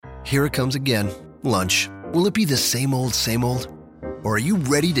here it comes again. Lunch. Will it be the same old, same old? Or are you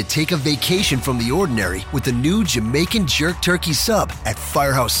ready to take a vacation from the ordinary with the new Jamaican Jerk Turkey Sub at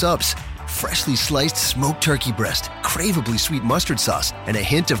Firehouse Subs? Freshly sliced smoked turkey breast, craveably sweet mustard sauce, and a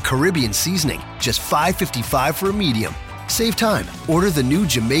hint of Caribbean seasoning. Just $5.55 for a medium. Save time. Order the new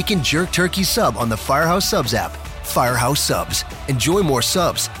Jamaican Jerk Turkey Sub on the Firehouse Subs app. Firehouse Subs. Enjoy more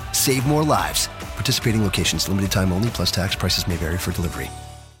subs. Save more lives. Participating locations. Limited time only, plus tax. Prices may vary for delivery.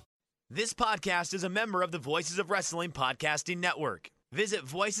 This podcast is a member of the Voices of Wrestling Podcasting Network. Visit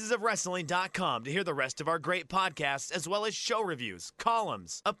voicesofwrestling.com to hear the rest of our great podcasts, as well as show reviews,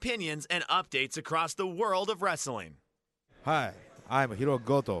 columns, opinions, and updates across the world of wrestling. Hi, I'm Hiro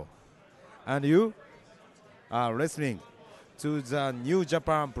Goto, and you are listening to the New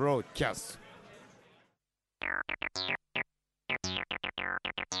Japan broadcast.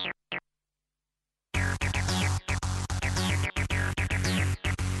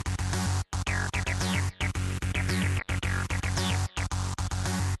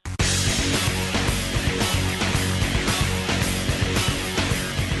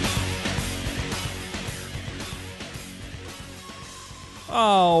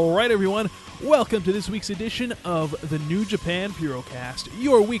 All right, everyone. Welcome to this week's edition of the New Japan Purocast,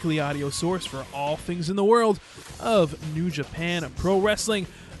 your weekly audio source for all things in the world of New Japan Pro Wrestling.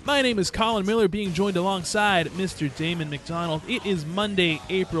 My name is Colin Miller, being joined alongside Mr. Damon McDonald. It is Monday,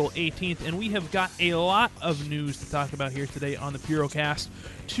 April 18th, and we have got a lot of news to talk about here today on the Purocast.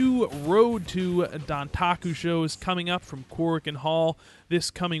 Two Road to Dontaku shows coming up from Korakuen Hall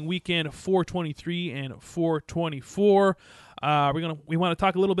this coming weekend, 423 and 424. We want to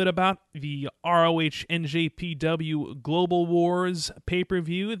talk a little bit about the ROH NJPW Global Wars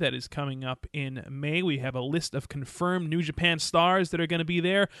pay-per-view that is coming up in May. We have a list of confirmed New Japan stars that are going to be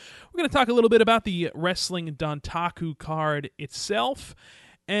there. We're going to talk a little bit about the Wrestling Dontaku card itself.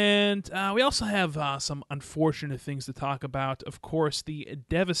 And we also have some unfortunate things to talk about. Of course, the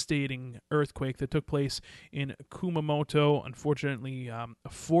devastating earthquake that took place in Kumamoto. Unfortunately,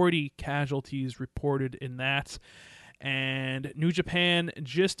 40 casualties reported in that. And New Japan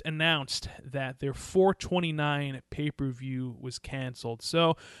just announced that their 429 pay-per-view was canceled.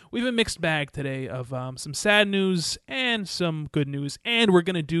 So we have a mixed bag today of some sad news and some good news. And we're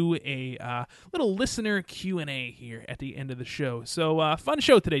going to do a little listener Q&A here at the end of the show. So fun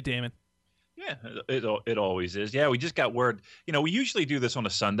show today, Damon. Yeah, it always is. Yeah, we just got word. You know, we usually do this on a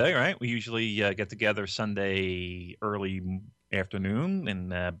Sunday, right? We usually get together Sunday early afternoon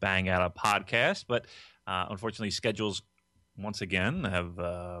and bang out a podcast. But unfortunately, schedules once again have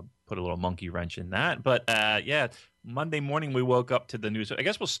put a little monkey wrench in that. But yeah, Monday morning we woke up to the news. I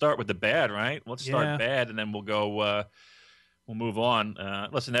guess we'll start with the bad, right? Let's start bad, and then we'll go. We'll move on.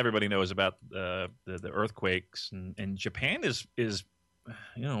 Listen, everybody knows about the earthquakes, and Japan is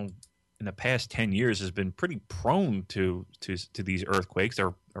you know, in the past 10 years has been pretty prone to these earthquakes.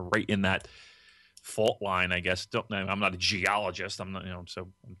 They're right in that fault line, I guess. I'm not a geologist. I'm not, so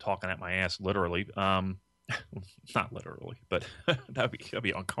I'm talking at my ass literally. Not literally, but that'd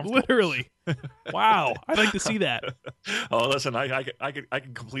be uncomfortable. Literally. Wow. I'd like to see that. Oh, listen, I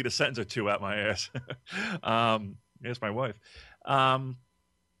can complete a sentence or two at my ass. Yes, my wife.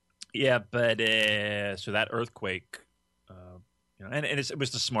 Yeah, but so that earthquake, and it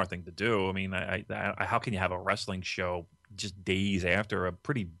was the smart thing to do. I mean, how can you have a wrestling show just days after a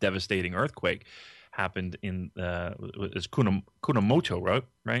pretty devastating earthquake happened in it's Kunamoto,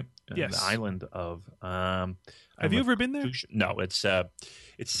 right? Yes. The island of. Have you ever been there? No, it's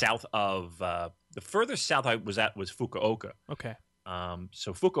south of the furthest south I was at was Fukuoka. Okay.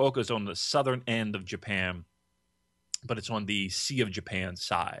 So Fukuoka is on the southern end of Japan, but it's on the Sea of Japan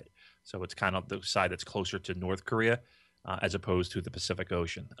side. So it's kind of the side that's closer to North Korea as opposed to the Pacific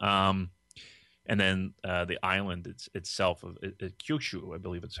Ocean. And then the island itself, Kyushu, I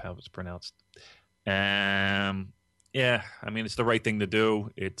believe it's how it's pronounced. Yeah, I mean, it's the right thing to do.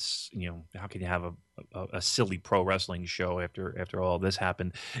 It's, how can you have a silly pro wrestling show after all this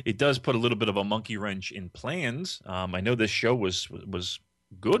happened? It does put a little bit of a monkey wrench in plans. I know this show was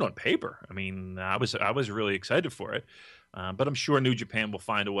good on paper. I mean, I was really excited for it. But I'm sure New Japan will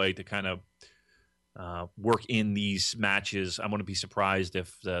find a way to kind of work in these matches. I wouldn't be surprised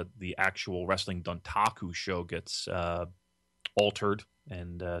if the actual Wrestling Dontaku show gets altered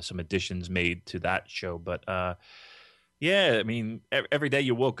and some additions made to that show. But yeah, I mean, every day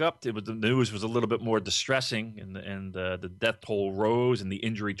you woke up, the news was a little bit more distressing, and the death toll rose and the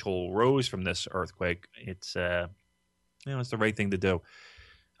injury toll rose from this earthquake. It's it's the right thing to do.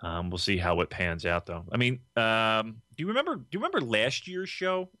 We'll see how it pans out, though. I mean, do you remember last year's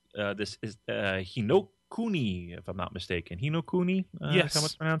show? This is Kuni, if I'm not mistaken. Hino Kuni? Yes. How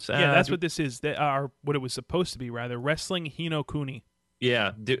it's pronounced? Yeah, that's what this is. They are what it was supposed to be, rather. Wrestling Hinokuni.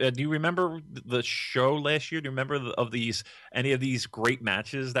 Yeah. Do you remember the show last year? Do you remember any of these great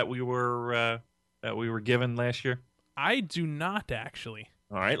matches that we were given last year? I do not, actually.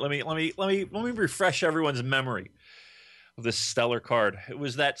 All right. Let me refresh everyone's memory of this stellar card. It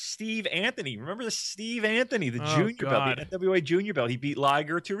was that Steve Anthony. Remember the Steve Anthony, the junior belt, the NWA junior belt. He beat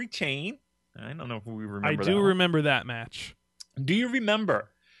Liger to retain. I don't know if we remember that. I do remember that match. Do you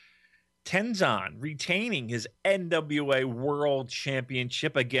remember Tenzan retaining his NWA World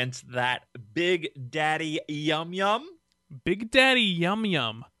Championship against that Big Daddy Yum Yum? Big Daddy Yum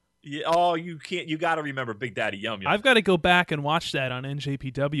Yum. Yeah, oh, you can't. You got to remember Big Daddy Yum Yum. I've got to go back and watch that on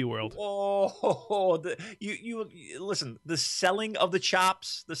NJPW World. Oh, you listen. The selling of the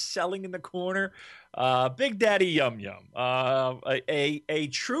chops, the selling in the corner. Big Daddy Yum Yum, a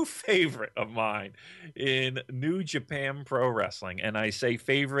true favorite of mine in New Japan Pro Wrestling, and I say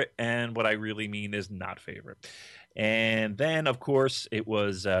favorite, and what I really mean is not favorite. And then, of course, it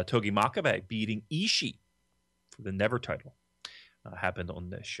was Togi Makabe beating Ishii for the Never title. Happened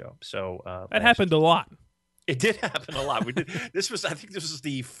on this show. So that happened a lot. It did happen a lot. We did. I think this was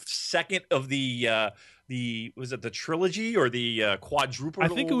the second of the was it the trilogy or the quadruple? I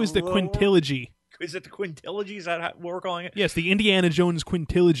think it was the quintilogy. Is it the quintilogy? Is that what we're calling it? Yes, the Indiana Jones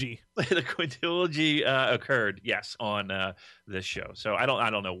quintilogy. The quintilogy occurred, yes, on this show. So I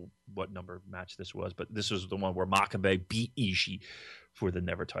don't know what number match this was, but this was the one where Makabe beat Ishii for the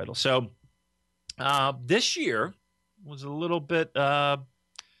Never title. So this year was a little bit better,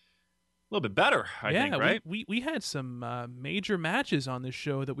 I think, right? We had some major matches on this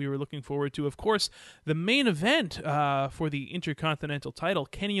show that we were looking forward to. Of course, the main event for the Intercontinental title,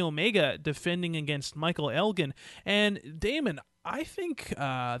 Kenny Omega defending against Michael Elgin. And Damon, I think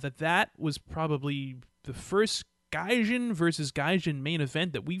that was probably the first Gaijin versus Gaijin main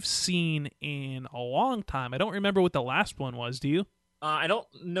event that we've seen in a long time. I don't remember what the last one was, do you? I don't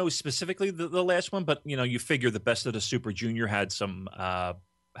know specifically the last one, but you figure the Best of the Super Junior had some,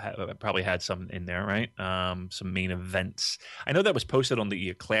 probably had some in there, right? Some main events. I know that was posted on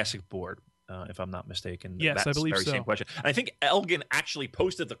the classic board, if I'm not mistaken. Yes, I believe so. Same question. And I think Elgin actually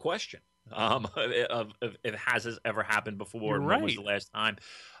posted the question of if it has ever happened before. You're when was the last time?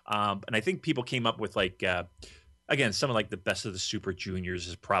 And I think people came up with again, some of the Best of the Super Juniors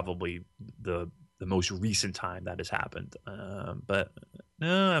is probably the most recent time that has happened. But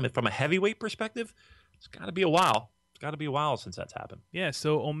no, I mean, from a heavyweight perspective, it's got to be a while. It's got to be a while since that's happened. Yeah,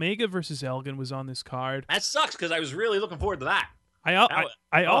 so Omega versus Elgin was on this card. That sucks because I was really looking forward to that.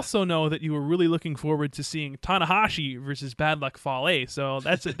 I also know that you were really looking forward to seeing Tanahashi versus Bad Luck Fale, so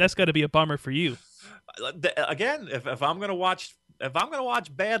that's got to be a bummer for you. Again, if I'm gonna watch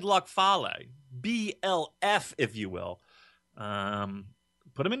Bad Luck Fale, BLF, if you will,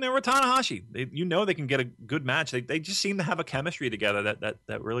 put him in there with Tanahashi. They can get a good match. They just seem to have a chemistry together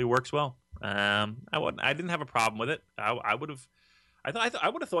that really works well. I didn't have a problem with it. I would have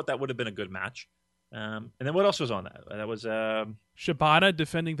thought that would have been a good match. And then what else was on that? That was Shibata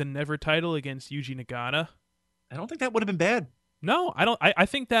defending the Never title against Yuji Nagata. I don't think that would have been bad. No, I don't. I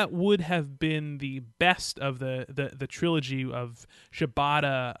think that would have been the best of the trilogy of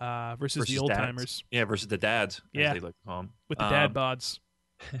Shibata versus the old timers. Yeah, versus the dads. Yeah, as they like to call them. With the dad bods.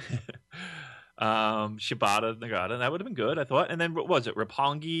 Shibata, Nagata, that would have been good, I thought. And then what was it?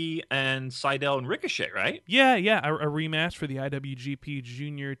 Roppongi and Seidel and Ricochet, right? Yeah, a rematch for the IWGP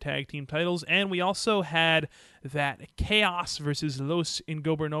Junior Tag Team titles, and we also had that Chaos versus Los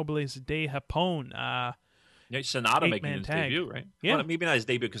Ingobernables de Japón. Sonata making his debut, right? Yeah, well, maybe not his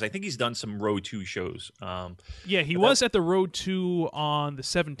debut because I think he's done some Road 2 shows. Yeah, he was at the Road 2 on the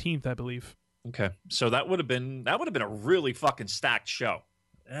 17th, I believe. Okay, so that would have been a really fucking stacked show.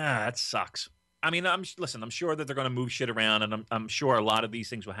 That sucks. I mean, I'm sure that they're going to move shit around, and I'm sure a lot of these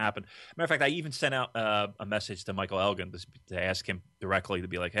things will happen. Matter of fact, I even sent out a message to Michael Elgin to ask him directly to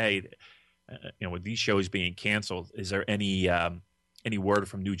be like, hey, with these shows being canceled, is there any word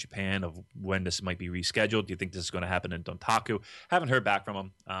from New Japan of when this might be rescheduled? Do you think this is going to happen in Dontaku? Haven't heard back from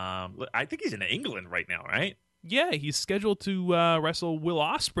him. I think he's in England right now, right? Yeah, he's scheduled to wrestle Will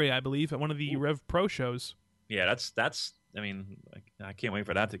Ospreay, I believe, at one of the Rev Pro shows. Yeah, that's. I mean, I can't wait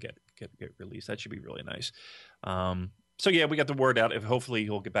for that to get released. That should be really nice. So yeah, we got the word out. If hopefully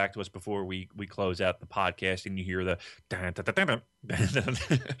he'll get back to us before we close out the podcast, and you hear the.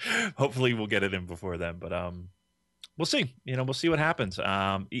 Hopefully we'll get it in before then, but we'll see. We'll see what happens.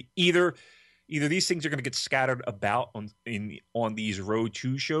 Either these things are going to get scattered about on these Road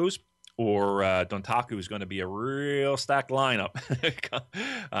 2 shows, or Dontaku is going to be a real stacked lineup.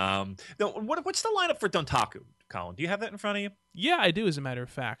 What's the lineup for Dontaku, Colin? Do you have that in front of you? Yeah, I do, as a matter of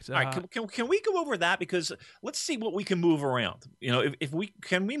fact. All right, can we go over that? Because let's see what we can move around. If we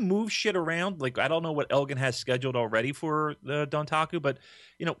can move shit around. Like, I don't know what Elgin has scheduled already for the Dontaku, but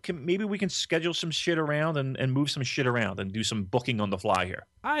maybe we can schedule some shit around and move some shit around and do some booking on the fly here.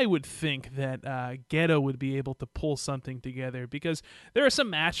 I would think that Gedo would be able to pull something together, because there are some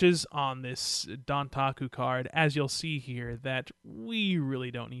matches on this Dontaku card, as you'll see here, that we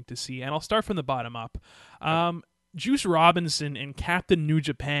really don't need to see. And I'll start from the bottom up. Juice Robinson and Captain New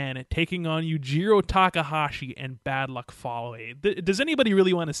Japan taking on Yujiro Takahashi and Bad Luck Fale. Does anybody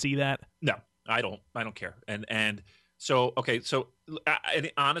really want to see that? No, I don't. I don't care. And so okay. So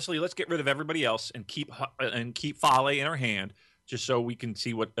honestly, let's get rid of everybody else and keep Fale in our hand, just so we can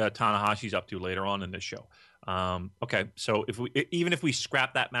see what Tanahashi's up to later on in this show. Okay. So even if we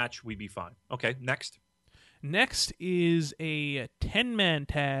scrap that match, we'd be fine. Okay. Next. Next is a 10-man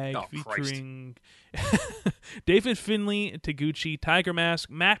tag featuring David Finlay, Taguchi, Tiger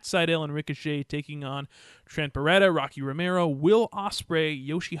Mask, Matt Sydal, and Ricochet taking on Trent Beretta, Rocky Romero, Will Ospreay,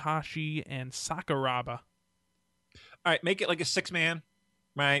 Yoshihashi, and Sakuraba. All right, make it like a 6-man,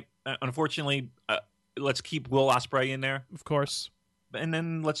 right? Unfortunately, let's keep Will Ospreay in there, of course, and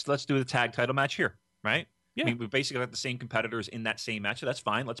then let's do the tag title match here, right? Yeah, I mean, we basically got the same competitors in that same match, so that's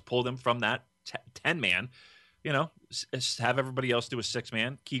fine. Let's pull them from that 10-man. Have everybody else do a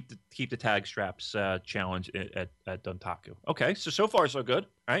 6-man. Keep the tag straps challenge at Dontaku. Okay, so far so good.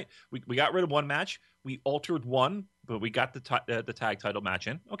 All right, we got rid of one match. We altered one, but we got the tag title match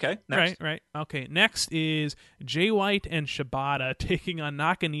in. Okay, next. Right. Okay, next is Jay White and Shibata taking on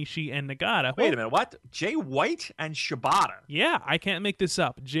Nakanishi and Nagata. Wait a minute, what? Jay White and Shibata? Yeah, I can't make this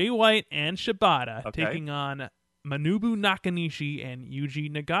up. Jay White and Shibata taking on Manabu Nakanishi and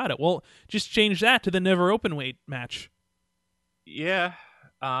Yuji Nagata. Well, just change that to the never open weight match. Yeah,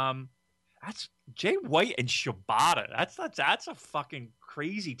 that's Jay White and Shibata. That's a fucking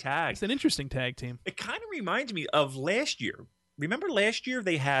crazy tag. It's an interesting tag team. It kind of reminds me of last year. Remember last year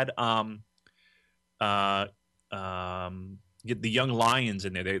they had the Young Lions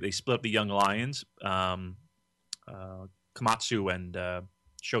in there. They split up the Young Lions, Komatsu and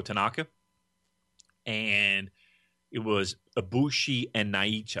Sho Tanaka, and it was Ibushi and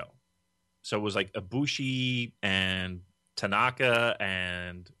Naito. So it was like Ibushi and Tanaka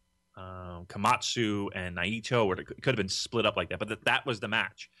and Komatsu and Naito, or it could have been split up like that. But that was the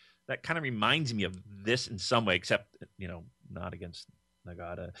match. That kind of reminds me of this in some way, except, not against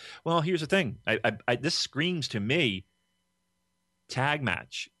Nagata. Well, here's the thing. This screams to me tag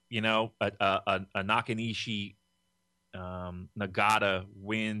match. A Nakanishi Nagata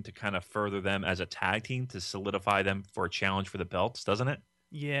win to kind of further them as a tag team, to solidify them for a challenge for the belts, doesn't it?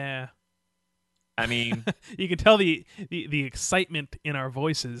 Yeah. I mean, you can tell the excitement in our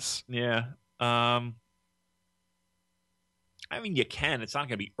voices. Yeah. I mean, you can. It's not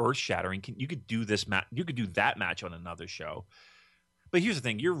going to be earth shattering. You could do this match. You could do that match on another show. But here's the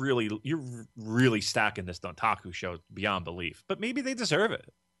thing: you're really stacking this Dontaku show beyond belief. But maybe they deserve it.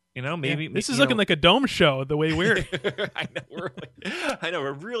 Maybe this is looking like a dome show the way we're. I know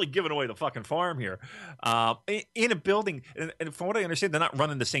we're really giving away the fucking farm here. In a building, and from what I understand, they're not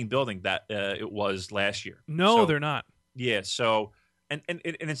running the same building that it was last year. No, they're not. Yeah. So, and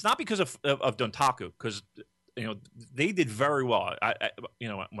it's not because of Dontaku, because they did very well.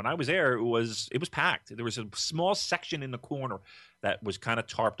 When I was there, it was packed. There was a small section in the corner that was kind of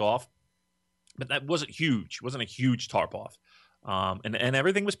tarped off, but that wasn't huge. It wasn't a huge tarp off. And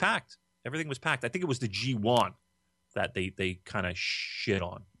everything was packed. Everything was packed. I think it was the G1 that they kind of shit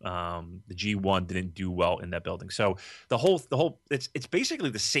on. The G1 didn't do well in that building. So the whole it's basically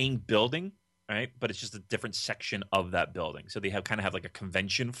the same building, right? But it's just a different section of that building. So they have like a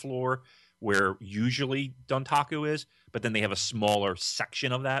convention floor where usually Dontaku is, but then they have a smaller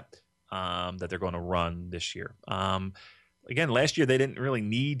section of that that they're going to run this year. Again, last year they didn't really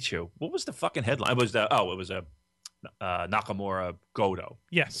need to. What was the fucking headline? It was a Nakamura Goto.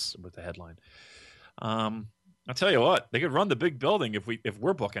 Yes, with the headline. I'll tell you what, they could run the big building if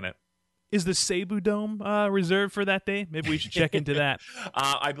we're booking it. Is the Seibu Dome reserved for that day? Maybe we should check into that.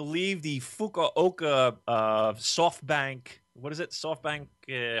 I believe the Fukuoka SoftBank. What is it? SoftBank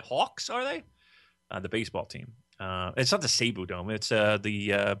Hawks, are they? The baseball team. It's not the Seibu Dome. It's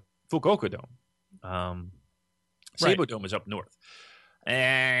the Fukuoka Dome. Seibu Dome is up north.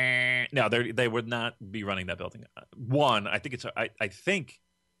 No, they would not be running that building. One, I think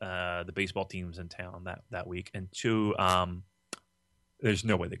the baseball team's in town that week, and two, there's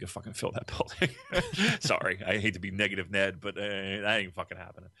no way they could fucking fill that building. Sorry, I hate to be negative, Ned, but that ain't fucking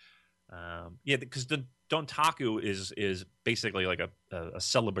happening. Yeah, because the Dontaku is basically like a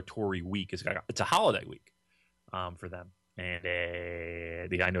celebratory week. It's a holiday week for them. And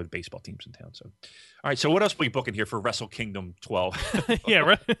I know the baseball team's in town. So, all right. So, what else are we booking here for Wrestle Kingdom 12?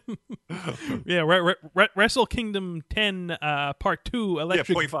 Yeah, Wrestle Kingdom 10 Part 2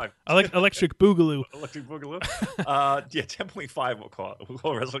 Electric 0.5. Electric Boogaloo. Electric Boogaloo. 10.5. We'll call it. We'll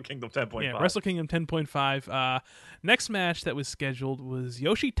call Wrestle Kingdom 10.5. Yeah, Wrestle Kingdom 10.5. Next match that was scheduled was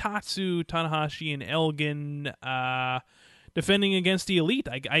Yoshitatsu, Tanahashi, and Elgin defending against the Elite.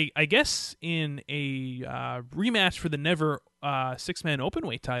 I guess in a rematch for the Never 6-man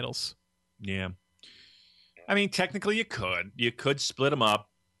openweight titles. Yeah. I mean, technically you could split them up.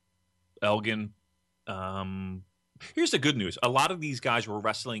 Elgin. Here's the good news. A lot of these guys were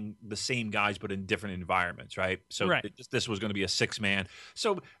wrestling the same guys, but in different environments, right? So right. This was going to be a 6-man.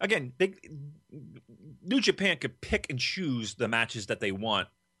 So again, New Japan could pick and choose the matches that they want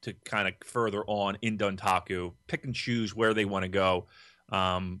to kind of further on in Dontaku, pick and choose where they want to go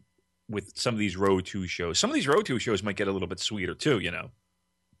with some of these Road 2 shows. Some of these Road 2 shows might get a little bit sweeter too, you know,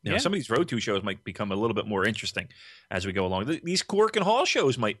 some of these Road 2 shows might become a little bit more interesting as we go along. These Cork and Hall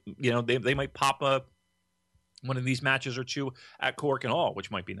shows might, they might pop up one of these matches or two at Cork and Hall,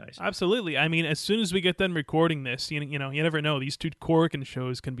 which might be nice. Absolutely. I mean, as soon as we get done recording this, you never know. These two Cork and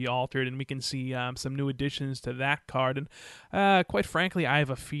shows can be altered, and we can see some new additions to that card. And quite frankly, I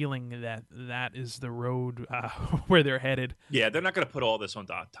have a feeling that is the road where they're headed. Yeah, they're not going to put all this on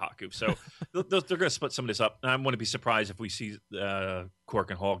Dontaku, so they're going to split some of this up. And I wouldn't be surprised if we see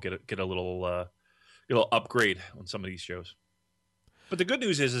Cork and Hall get a little upgrade on some of these shows. But the good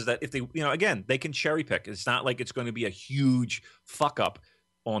news is that if they, again, they can cherry pick. It's not like it's going to be a huge fuck up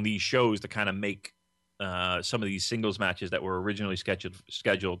on these shows to kind of make some of these singles matches that were originally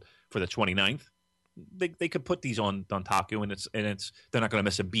scheduled for the 29th. They could put these on Dontaku, and it's they're not going to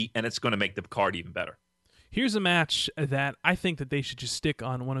miss a beat, and it's going to make the card even better. Here's a match that I think that they should just stick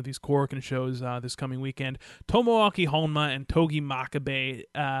on one of these Korakuen shows this coming weekend. Tomoaki Honma and Togi Makabe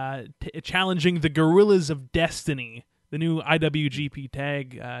challenging the Gorillas of Destiny, the new IWGP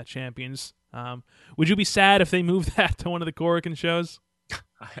Tag Champions. Would you be sad if they moved that to one of the Korakuen shows?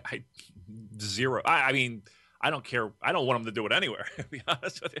 Zero. I mean, I don't care. I don't want them to do it anywhere, to be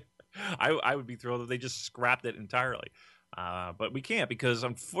honest with you. I would be thrilled if they just scrapped it entirely. But we can't because,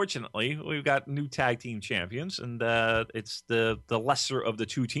 unfortunately, we've got new tag team champions, and it's the lesser of the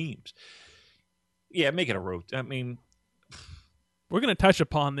two teams. Yeah, make it a road. I mean, we're going to touch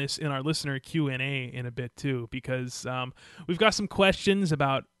upon this in our listener Q&A in a bit, too, because we've got some questions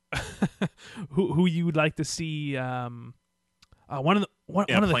about who you would like to see. One of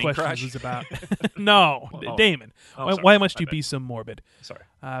the questions crash? was about... No, Damon. Why must you be so morbid? Sorry.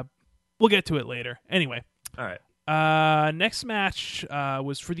 We'll get to it later. Anyway. All right. Next match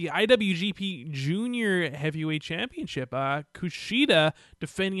was for the IWGP Junior Heavyweight Championship. Kushida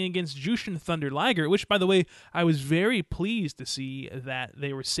defending against Jushin Thunder Liger, which, by the way, I was very pleased to see that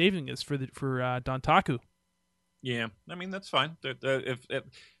they were saving this for Dontaku. Yeah, I mean that's fine. If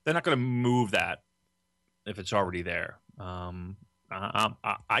they're not going to move that if it's already there.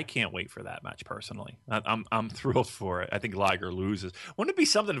 I can't wait for that match personally. I'm thrilled for it. I think Liger loses. Wouldn't it be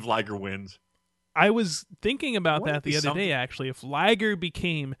something if Liger wins? I was thinking about that the other day, actually. If Liger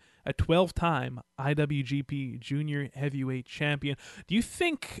became a 12-time IWGP Junior Heavyweight Champion, do you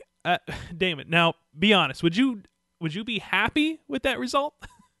think, Damon, now, be honest, would you be happy with that result?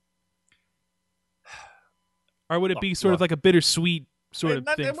 Or would it be sort of like a bittersweet sort of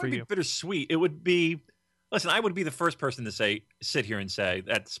thing for you? It wouldn't be bittersweet. It would be, listen, I would be the first person to sit here and say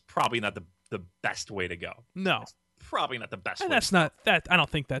that's probably not the best way to go. No. It's probably not the best. And that's not that. I don't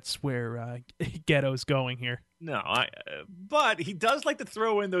think that's where Ghetto's going here. No, but he does like to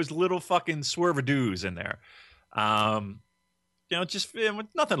throw in those little fucking swerve-a-doos in there. Just with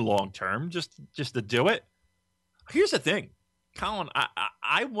nothing long term, just to do it. Here's the thing, Colin.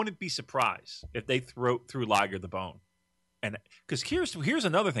 I wouldn't be surprised if they threw Liger the bone, and because here's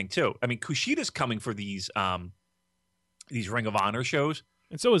another thing too. I mean, Kushida's coming for these Ring of Honor shows,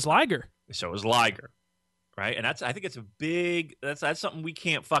 and so is Liger. So is Liger. Right, and I think it's a big. That's something we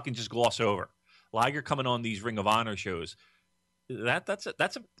can't fucking just gloss over. Liger coming on these Ring of Honor shows. That's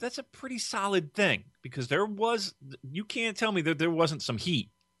a pretty solid thing because you can't tell me that there wasn't some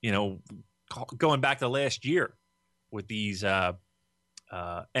heat. Going back to last year with these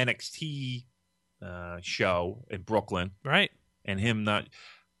NXT show in Brooklyn, right? And him not,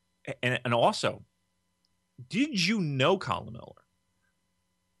 and also, did you know, Colin Miller?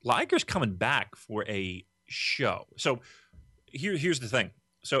 Liger's coming back for a show. So here's the thing.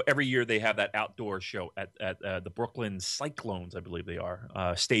 So every year they have that outdoor show at the Brooklyn Cyclones, I believe they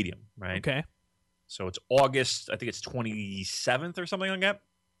are, stadium, right? Okay. So it's August, I think it's 27th or something like that.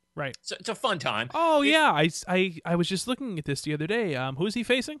 Right. So it's a fun time. Oh, yeah. I was just looking at this the other day. Who is he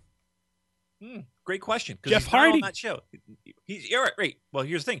facing? Great question. Jeff he's not Hardy. on that show. You're right. Well,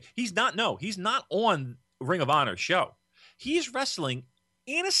 here's the thing. He's not on Ring of Honor show. He's wrestling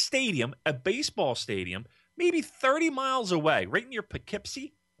in a stadium, a baseball stadium, maybe 30 miles away, right near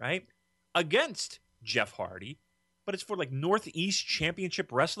Poughkeepsie, right? Against Jeff Hardy. But it's for like Northeast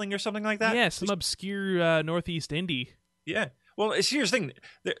Championship Wrestling or something like that. Yeah, some obscure Northeast indie. Yeah. Well, here's the thing.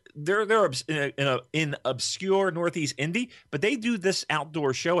 They're in obscure Northeast indie, but they do this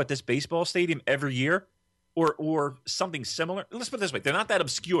outdoor show at this baseball stadium every year or something similar. Let's put it this way. They're not that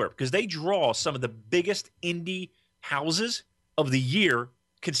obscure because they draw some of the biggest indie houses of the year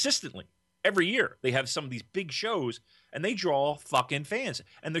consistently. Every year they have some of these big shows and they draw fucking fans.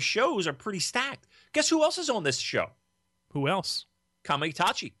 And the shows are pretty stacked. Guess who else is on this show? Who else? Kama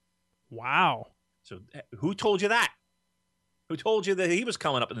Itachi. Wow. So who told you that? Who told you that he was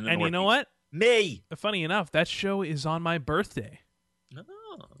coming up in the Northeast? And you know what? Me. Funny enough, that show is on my birthday.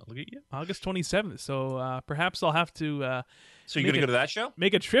 Oh, look at you. August 27th. So perhaps I'll have to So you're going to go to that show?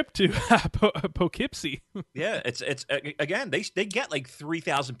 make a trip to Poughkeepsie. Yeah, it's again, they get like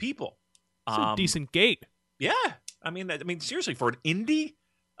 3,000 people. It's a decent gate. Yeah. I mean seriously, for an indie,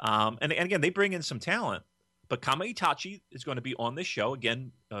 and again, they bring in some talent. But Kama Itachi is going to be on this show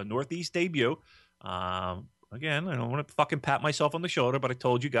again, Northeast debut. Again, I don't want to fucking pat myself on the shoulder, but I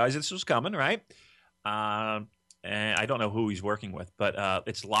told you guys this was coming, right? And I don't know who he's working with, but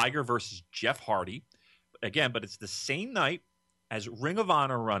it's Liger versus Jeff Hardy. Again, but it's the same night as Ring of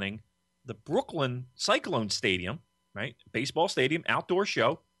Honor running the Brooklyn Cyclone Stadium, right? Baseball stadium, outdoor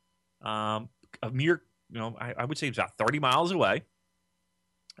show. A mere, I would say it's about 30 miles away.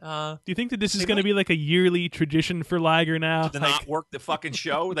 Do you think that this is going to be like a yearly tradition for Liger now? To not work the fucking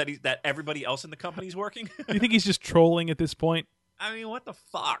show that everybody else in the company's working? Do you think he's just trolling at this point? I mean, what the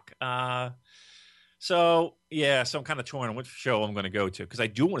fuck? So I'm kind of torn on which show I'm going to go to because I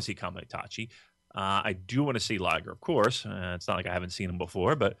do want to see Kama Itachi. I do want to see Liger, of course. It's not like I haven't seen him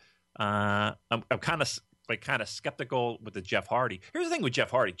before, but I'm kind of skeptical with the Jeff Hardy. Here's the thing with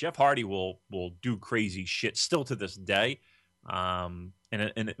Jeff Hardy. Jeff Hardy will do crazy shit still to this day.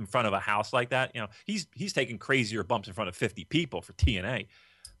 In front of a house like that, he's taking crazier bumps in front of 50 people for TNA.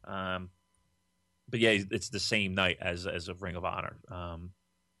 But yeah, it's the same night as a Ring of Honor.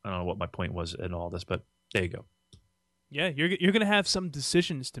 I don't know what my point was in all this, but there you go. Yeah, you're going to have some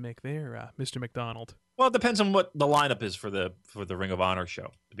decisions to make there, Mr. McDonald. Well, it depends on what the lineup is for the Ring of Honor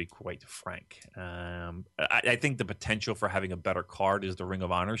show, to be quite frank. I think the potential for having a better card is the Ring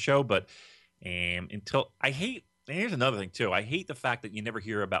of Honor show, but here's another thing, too. I hate the fact that you never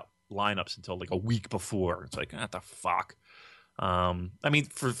hear about lineups until like a week before. It's like, what the fuck? I mean,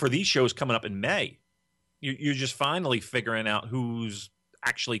 for these shows coming up in May, you're just finally figuring out who's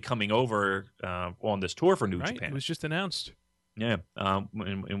actually coming over on this tour for New Japan. It was just announced. Yeah,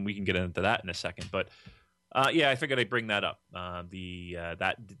 and we can get into that in a second. But, I figured I'd bring that up.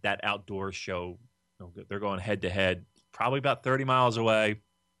 That outdoor show, they're going head-to-head, probably about 30 miles away.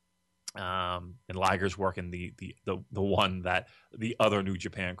 And Liger's working the one that the other New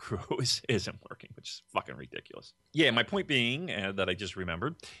Japan crew isn't working, which is fucking ridiculous. Yeah, my point being that I just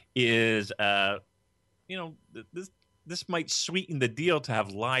remembered is, this might sweeten the deal to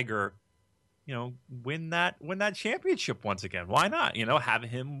have Liger, win that championship once again. Why not? Have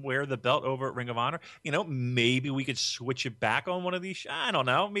him wear the belt over at Ring of Honor. Maybe we could switch it back on one of these. I don't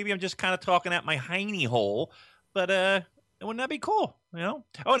know. Maybe I'm just kind of talking at my hiney hole, but wouldn't that be cool? Oh,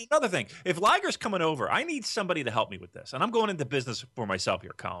 and another thing, if Liger's coming over, I need somebody to help me with this, and I'm going into business for myself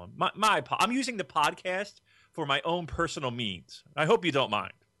here, Colin. I'm using the podcast for my own personal means. I hope you don't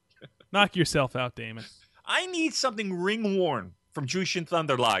mind. Knock yourself out, Damon. I need something ring worn from Jushin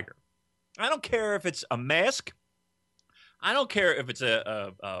Thunder Liger. I don't care if it's a mask. I don't care if it's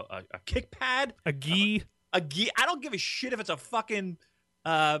a kick pad, a gi. I don't give a shit if it's a fucking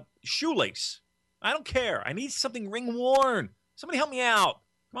shoelace. I don't care. I need something ring worn. Somebody help me out.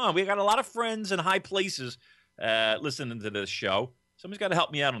 Come on, we got a lot of friends in high places listening to this show. Somebody's got to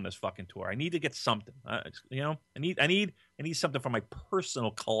help me out on this fucking tour. I need to get something. I need something for my personal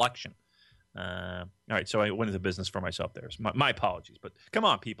collection. All right, so I went into business for myself there. So my apologies, but come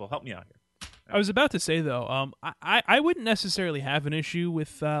on, people, help me out here. I was about to say, though, I wouldn't necessarily have an issue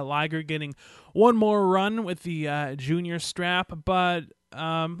with Liger getting one more run with the junior strap, but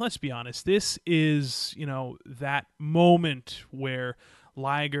let's be honest. This is, that moment where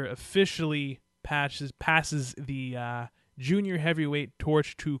Liger officially passes the junior heavyweight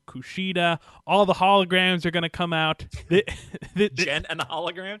torch to Kushida. All the holograms are going to come out. Jen and the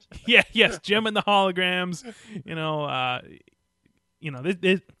holograms? Yes, Gem and the holograms.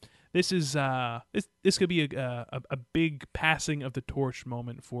 This could be a big passing of the torch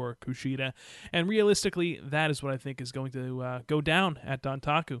moment for Kushida, and realistically, that is what I think is going to go down at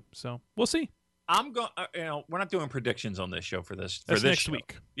Dontaku. So we'll see. I'm going. We're not doing predictions on this show for this. That's next show.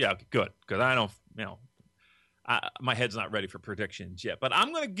 week. Yeah, good. Because I don't. My head's not ready for predictions yet. But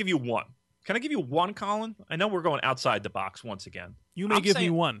I'm going to give you one. Can I give you one, Colin? I know we're going outside the box once again. You may give me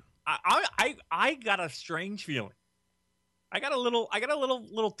one. I got a strange feeling. I got a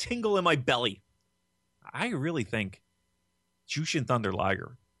little tingle in my belly. I really think Jushin Thunder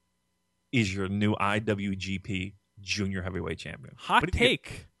Liger is your new IWGP Junior Heavyweight Champion. Hot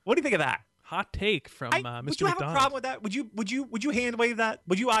take. What do you think of that? Hot take from Mr. Would you have McDonald. a problem with that? Would you hand wave that?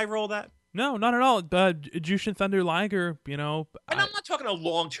 Would you eye roll that? No, not at all. Jushin Thunder Liger, And I'm not talking a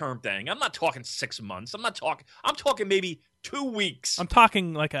long-term thing. I'm not talking 6 months. I'm talking maybe 2 weeks. I'm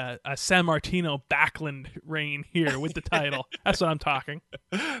talking like a San Martino Backlund reign here with the title. That's what I'm talking.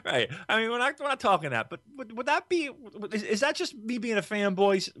 Right. I mean, we're not talking that. But would that be? Is that just me being a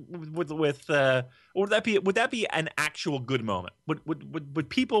fanboy? Or would that be an actual good moment? Would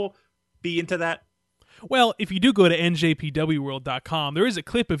people be into that? Well, if you do go to njpwworld.com, there is a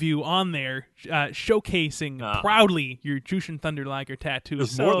clip of you on there showcasing proudly your Jushin Thunder Liger tattoo.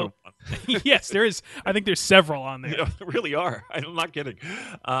 There's more than one. Yes, there is. I think there's several on there. There really are. I'm not kidding.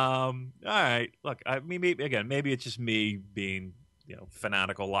 All right. Look, maybe it's just me being,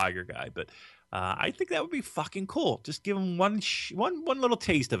 fanatical Liger guy, but I think that would be fucking cool. Just give him one little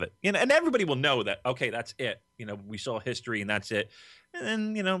taste of it, and everybody will know that. Okay, that's it. We saw history, and that's it.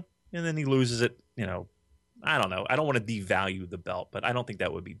 And then and then he loses it. I don't know. I don't want to devalue the belt, but I don't think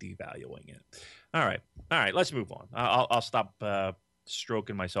that would be devaluing it. All right. Let's move on. I'll stop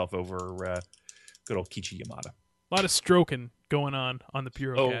stroking myself over good old Kichi Yamada. A lot of stroking going on the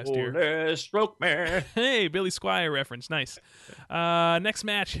Purocast here. Stroke man. Hey, Billy Squire reference. Nice. Next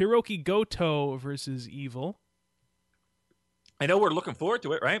match, Hiroki Goto versus Evil. I know we're looking forward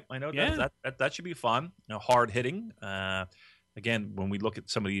to it, right? I know that should be fun. Hard hitting. Again, when we look at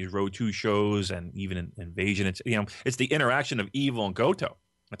some of these Road 2 shows and even in Invasion, it's the interaction of Evil and Goto.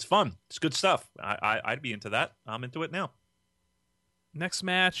 It's fun. It's good stuff. I'd be into that. I'm into it now. Next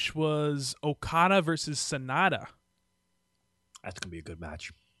match was Okada versus Sanada. That's going to be a good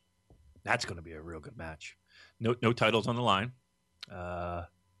match. That's going to be a real good match. No titles on the line.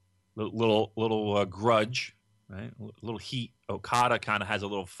 Little grudge, right? A little heat. Okada kind of has a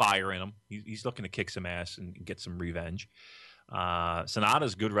little fire in him. He's looking to kick some ass and get some revenge.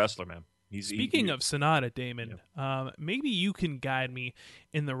 Sanada's a good wrestler, man. Speaking of Sanada, Damon, maybe you can guide me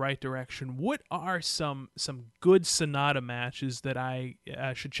in the right direction. What are some good Sanada matches that I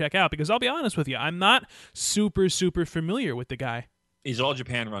should check out? Because I'll be honest with you, I'm not super familiar with the guy. His All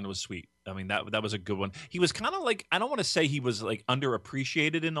Japan run was sweet. I mean, that was a good one. He was kind of like, I don't want to say he was like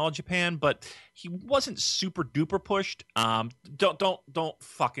underappreciated in All Japan, but he wasn't super duper pushed. Don't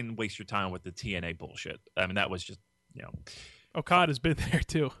fucking waste your time with the TNA bullshit. I mean, that was just, Okada's been there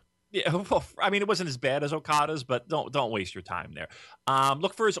too. Yeah, well, I mean, it wasn't as bad as Okada's, but don't waste your time there.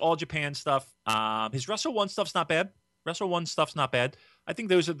 Look for his All Japan stuff. His Wrestle 1 stuff's not bad. I think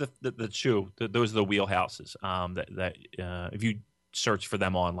those are the two. Those are the wheelhouses. That if you search for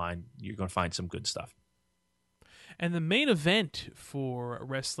them online, you're going to find some good stuff. And the main event for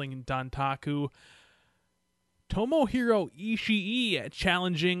Wrestling Dontaku, Tomohiro Ishii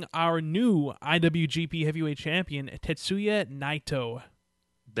challenging our new IWGP Heavyweight Champion Tetsuya Naito.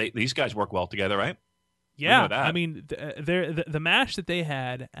 These guys work well together, right? Yeah, I mean, the match that they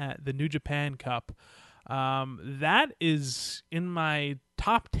had at the New Japan Cup, that is in my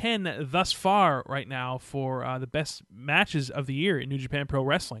top 10 thus far right now for the best matches of the year in New Japan Pro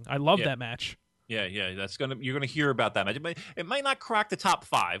Wrestling. I love that match. Yeah, you're gonna hear about that match. It might not crack the top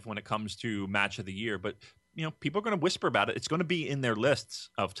 5 when it comes to match of the year, but people are gonna whisper about it. It's gonna be in their lists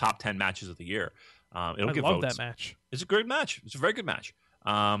of top 10 matches of the year. I love that match. It's a great match. It's a very good match.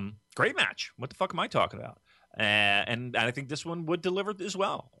 Great match. What the fuck am I talking about? And I think this one would deliver as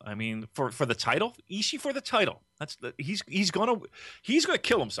well. I mean, for the title, Ishii for the title. He's gonna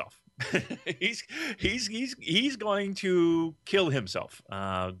kill himself. he's going to kill himself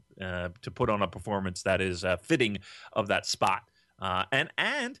to put on a performance that is fitting of that spot.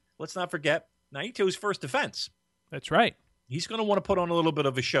 And let's not forget Naito's first defense. That's right. He's going to want to put on a little bit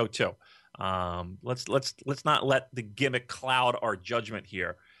of a show too. Let's not let the gimmick cloud our judgment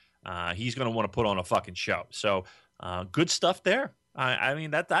here. He's going to want to put on a fucking show. So good stuff there. I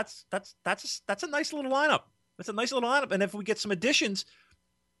mean that's a nice little lineup. It's a nice little lineup, and if we get some additions,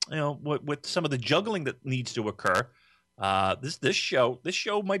 with some of the juggling that needs to occur, this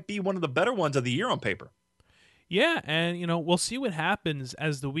show might be one of the better ones of the year on paper. Yeah, and we'll see what happens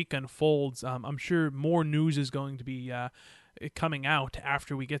as the week unfolds. I'm sure more news is going to be coming out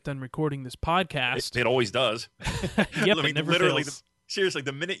after we get done recording this podcast. It always does. Yep, it never literally, fails. Seriously,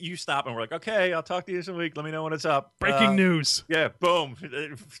 the minute you stop and we're like, okay, I'll talk to you this week. Let me know when it's up. Breaking news. Yeah, boom.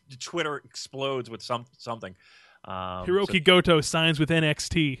 Twitter explodes with something. Hiroki Goto signs with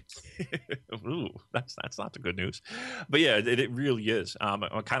NXT. Ooh, that's not the good news. But yeah, it really is. I'm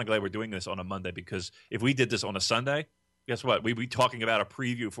kind of glad we're doing this on a Monday, because if we did this on a Sunday, guess what? We'd be talking about a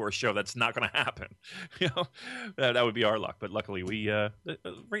preview for a show that's not going to happen. That would be our luck. But luckily, we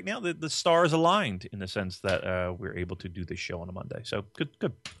right now the stars aligned in the sense that we're able to do this show on a Monday. So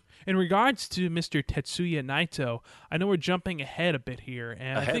good. In regards to Mr. Tetsuya Naito, I know we're jumping ahead a bit here,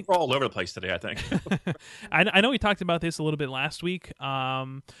 and I think we're all over the place today. I think. I know we talked about this a little bit last week.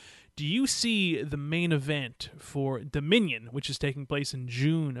 Do you see the main event for Dominion, which is taking place in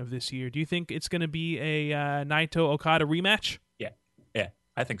June of this year? Do you think it's going to be a Naito Okada rematch? Yeah,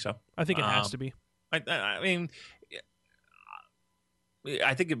 I think so. I think it has to be. I mean,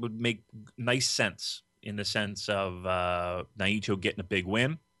 I think it would make nice sense in the sense of Naito getting a big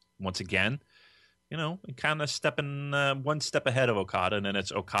win once again. Kind of stepping one step ahead of Okada, and then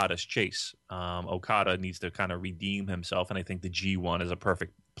it's Okada's chase. Okada needs to kind of redeem himself, and I think the G1 is a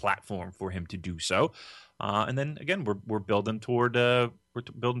perfect platform for him to do so. And then again, we're building toward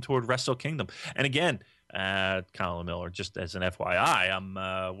Wrestle Kingdom. And again, Colin Miller, just as an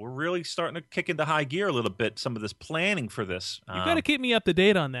FYI, we're really starting to kick into high gear a little bit. Some of this planning for this. You got to keep me up to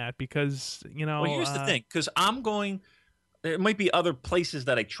date on that, because Well, here's the thing, because I'm going. There might be other places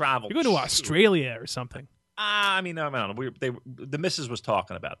that I travel. You're going to Australia or something. I don't know. The missus was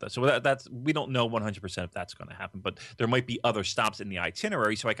talking about that, so that's we don't know 100% if that's going to happen. But there might be other stops in the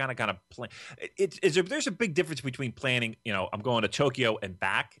itinerary, so I kind of plan. There's a big difference between planning. I'm going to Tokyo and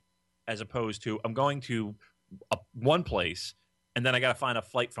back, as opposed to I'm going to one place and then I got to find a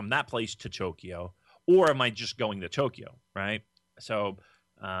flight from that place to Tokyo, or am I just going to Tokyo? Right. So.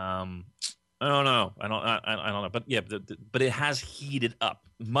 I don't know. I don't know. But yeah, but it has heated up.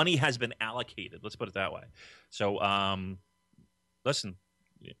 Money has been allocated. Let's put it that way. So, listen,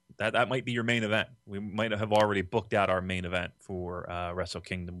 that might be your main event. We might have already booked out our main event for Wrestle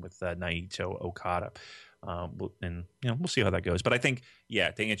Kingdom with Naito Okada, and we'll see how that goes. But I think,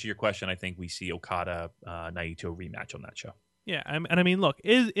 to answer your question, I think we see Okada Naito rematch on that show. Yeah, and I mean, look,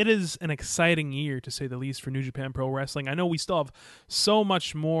 it is an exciting year, to say the least, for New Japan Pro Wrestling. I know we still have so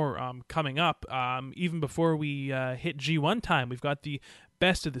much more coming up. Even before we hit G1 time, we've got the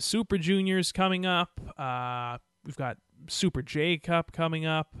Best of the Super Juniors coming up. We've got Super J Cup coming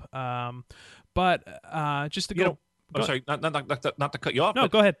up. But just to go... I'm sorry, not to cut you off. No,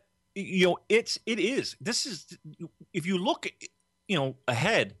 go ahead. This is, if you look,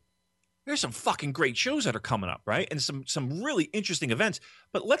 ahead, there's some fucking great shows that are coming up, right? And some really interesting events.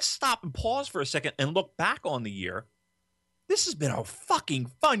 But let's stop and pause for a second and look back on the year. This has been a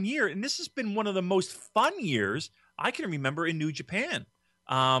fucking fun year, and this has been one of the most fun years I can remember in New Japan.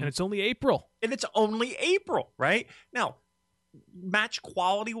 And it's only April. Right? Now, match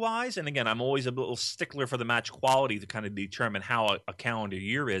quality-wise, and again, I'm always a little stickler for the match quality to kind of determine how a calendar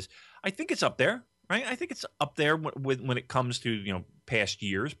year is. I think it's up there. Right, I think it's up there when it comes to past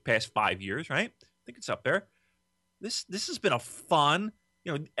 5 years. Right, I think it's up there. This has been a fun.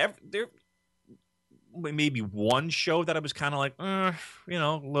 There maybe one show that I was kind of like,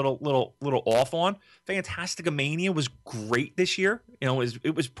 little off on. Fantastica-Mania was great this year.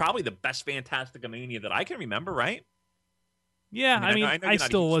 It was probably the best Fantastica-Mania that I can remember. Right? Yeah, I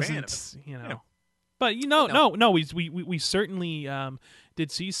still wasn't. But no, we certainly did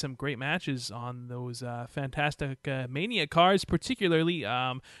see some great matches on those Fantastic Mania cards, particularly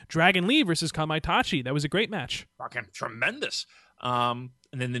Dragon Lee versus Kamaitachi. That was a great match. Fucking tremendous. And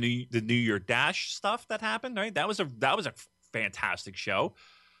then the New Year Dash stuff that happened, right? That was a fantastic show.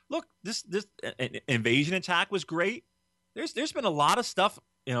 Look, this Invasion Attack was great. There's been a lot of stuff,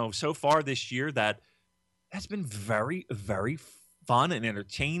 so far this year that has been very, very fun and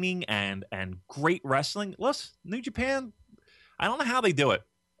entertaining and great wrestling. Listen, New Japan, I don't know how they do it.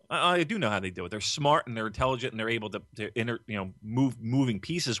 I do know how they do it. They're smart and they're intelligent and they're able to moving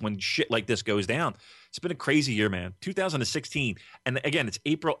pieces when shit like this goes down. It's been a crazy year, man. 2016, and again, it's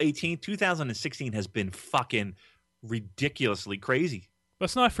April 18th. 2016 has been fucking ridiculously crazy.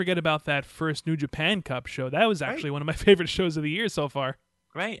 Let's not forget about that first New Japan Cup show. That was actually one of my favorite shows of the year so far.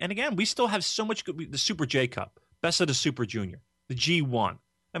 Right, and again, we still have so much good. The Super J Cup, Best of the Super Junior, the G1,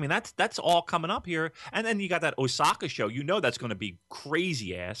 I mean, that's all coming up here. And then you got that Osaka show. You know that's going to be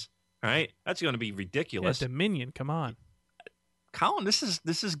crazy ass, right? That's going to be ridiculous. Yeah, Dominion, come on. Colin, this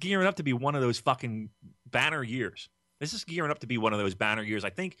is gearing up to be one of those fucking banner years. This is gearing up to be one of those banner years. I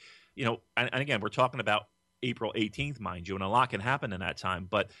think, and again, we're talking about April 18th, mind you, and a lot can happen in that time.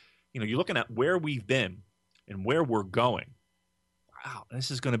 But, you're looking at where we've been and where we're going. Wow,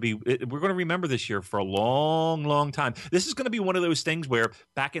 this is going to be – we're going to remember this year for a long, long time. This is going to be one of those things where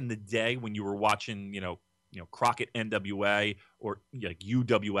back in the day when you were watching, Crockett NWA or like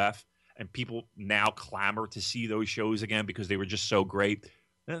UWF, and people now clamor to see those shows again because they were just so great.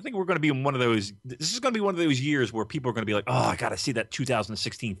 And I think we're going to be in one of those – this is going to be one of those years where people are going to be like, oh, I got to see that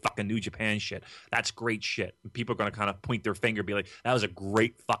 2016 fucking New Japan shit. That's great shit. And people are going to kind of point their finger and be like, that was a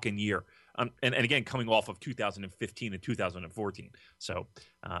great fucking year. And again, coming off of 2015 and 2014. So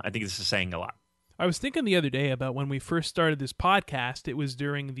I think this is saying a lot. I was thinking the other day about when we first started this podcast. It was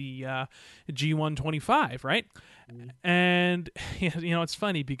during the G125, right? Mm-hmm. And it's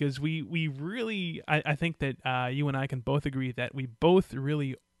funny because we really, I think that you and I can both agree that we both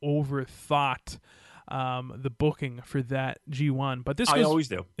really overthought the booking for that G1. But I always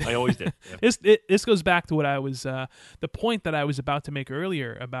do. Yeah. This goes back to what I was the point that I was about to make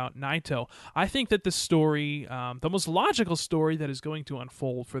earlier about Naito. I think that the story, the most logical story that is going to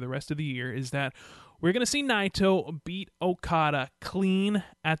unfold for the rest of the year is that we're going to see Naito beat Okada clean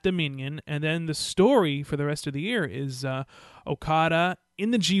at Dominion, and then the story for the rest of the year is Okada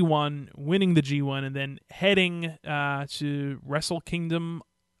in the G1, winning the G1, and then heading to Wrestle Kingdom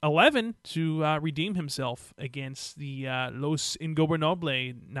 11 to redeem himself against the Los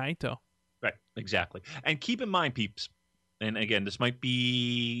Ingobernables Naito. Right, exactly. And keep in mind, peeps, and again, this might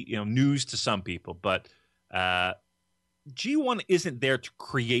be news to some people, but G1 isn't there to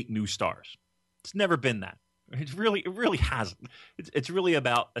create new stars. It's never been that. It really hasn't. It's really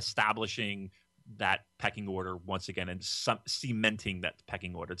about establishing that pecking order once again and cementing that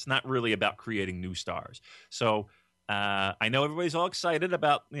pecking order. It's not really about creating new stars. So. I know everybody's all excited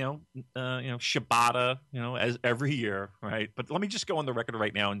about Shibata, as every year, right? But let me just go on the record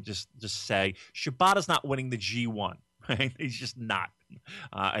right now and just say Shibata's not winning the G1, right? He's just not.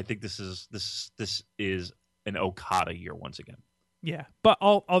 I think this is an Okada year once again. Yeah, but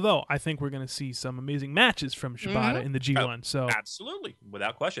although I think we're going to see some amazing matches from Shibata in the G1, so absolutely,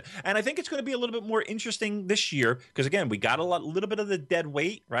 without question. And I think it's going to be a little bit more interesting this year because again, we got a little bit of the dead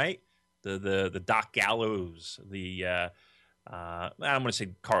weight, right? The Doc Gallows, I'm going to say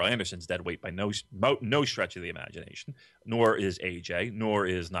Carl Anderson's dead weight by no stretch of the imagination, nor is AJ, nor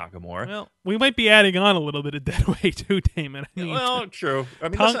is Nakamura. Well, we might be adding on a little bit of dead weight too, Damon. True. I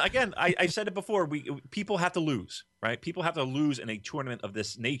mean, listen, again, I said it before. People have to lose, right? People have to lose in a tournament of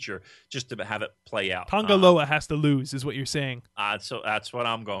this nature just to have it play out. Tonga Loa has to lose, is what you're saying. So that's what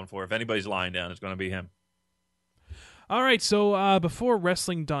I'm going for. If anybody's lying down, it's going to be him. All right, so before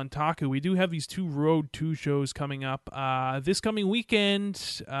Wrestling Dontaku, we do have these 2 Road 2 shows coming up. This coming weekend,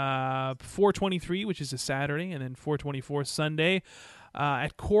 423, which is a Saturday, and then 424 Sunday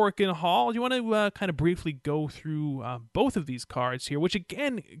at Korakuen Hall. Do you want to kind of briefly go through both of these cards here, which,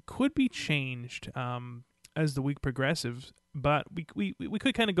 again, could be changed as the week progresses, but we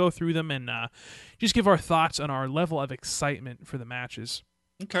could kind of go through them and just give our thoughts on our level of excitement for the matches.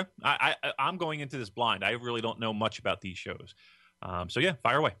 Okay. I'm going into this blind. I really don't know much about these shows. So, yeah,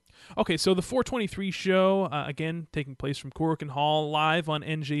 fire away. Okay, so the 423 show, again, taking place from Korakuen Hall, live on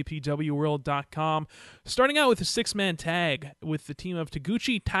NJPWWorld.com. Starting out with a 6-man tag with the team of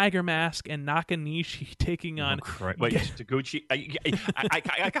Taguchi, Tiger Mask, and Nakanishi taking on... Wait, Taguchi...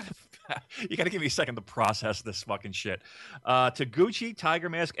 you got to give me a second to process this fucking shit. Taguchi, Tiger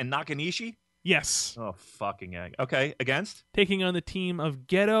Mask, and Nakanishi? Yes. Oh, fucking egg. Okay, against? Taking on the team of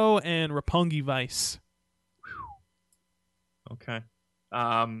Geto and Roppongi Vice. Okay.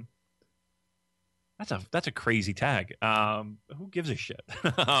 That's a crazy tag. Who gives a shit?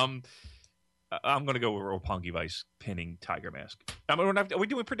 I'm going to go with Roppongi Vice pinning Tiger Mask. Are we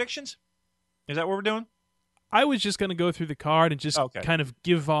doing predictions? Is that what we're doing? I was just going to go through the card and just kind of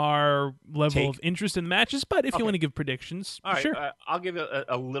give our level of interest in the matches, but if you want to give predictions, all right, sure. I'll give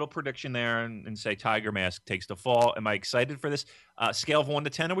a little prediction there and say Tiger Mask takes the fall. Am I excited for this? Scale of 1 to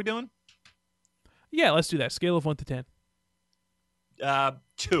 10, are we doing? Yeah, let's do that. Scale of 1 to 10.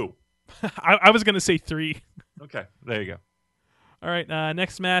 2. I was going to say 3. Okay, there you go. All right,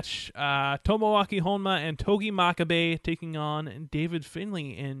 next match, Tomoaki Honma and Togi Makabe taking on David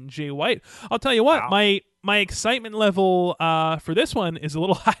Finlay and Jay White. I'll tell you what, my excitement level for this one is a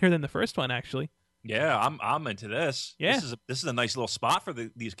little higher than the first one, actually. Yeah, I'm into this. Yeah. This is a nice little spot for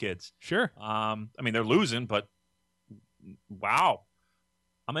these kids. Sure. I mean, they're losing, but wow.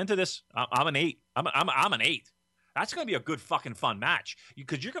 I'm into this. I'm an 8. I'm an 8. That's going to be a good fucking fun match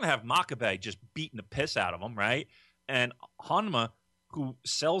because you're going to have Makabe just beating the piss out of him, right? And Honma, who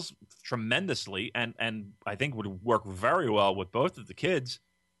sells tremendously and I think would work very well with both of the kids.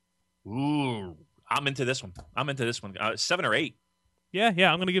 Ooh, I'm into this one. 7 or 8. Yeah,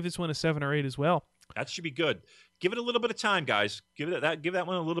 I'm going to give this one a 7 or 8 as well. That should be good. Give it a little bit of time, guys. Give that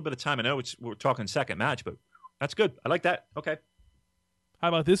one a little bit of time. I know we're talking second match, but that's good. I like that. Okay. How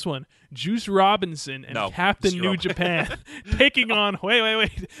about this one? Juice Robinson and Captain New Japan taking on,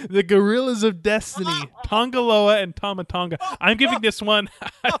 wait, the Gorillas of Destiny, Tongaloa and Tama Tonga. I'm giving this one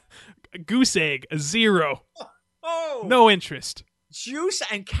goose egg, a 0. Oh, no interest. Juice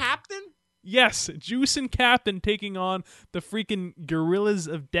and Captain? Yes, Juice and Captain taking on the freaking Gorillas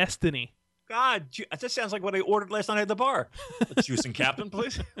of Destiny. God, that sounds like what I ordered last night at the bar. Juice and Captain,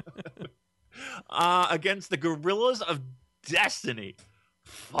 please. Against the Gorillas of Destiny.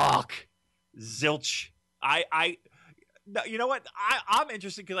 Fuck. Zilch. No, you know what? I'm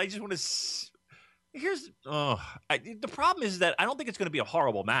interested because I just want to. The problem is that I don't think it's going to be a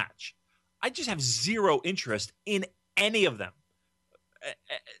horrible match. I just have zero interest in any of them.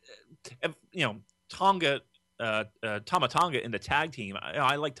 Tama Tonga in the tag team.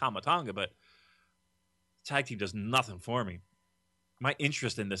 I like Tama Tonga, but the tag team does nothing for me. My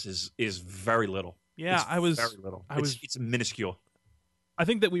interest in this is very little. Yeah, it's very little. It's minuscule. I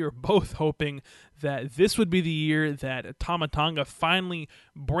think that we were both hoping that this would be the year that Tama Tonga finally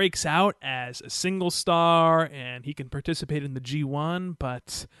breaks out as a single star and he can participate in the G1,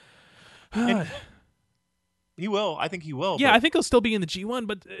 but he will. I think he will. Yeah, I think he'll still be in the G1,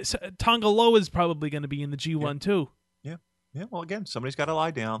 but Tongaloa is probably going to be in the G1 too. Yeah. Well, again, somebody's got to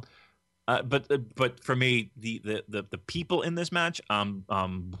lie down. But for me, the people in this match, and I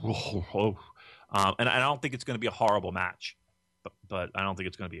don't think it's going to be a horrible match. But I don't think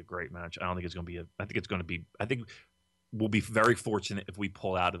it's going to be a great match. I think we'll be very fortunate if we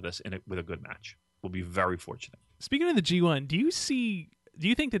pull out of this with a good match. We'll be very fortunate. Speaking of the G1, do you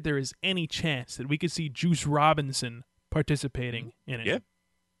think that there is any chance that we could see Juice Robinson participating in it?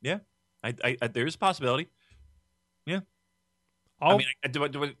 Yeah. There is a possibility. Yeah.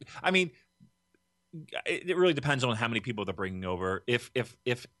 It really depends on how many people they're bringing over, if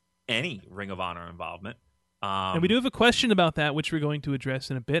any Ring of Honor involvement. And we do have a question about that, which we're going to address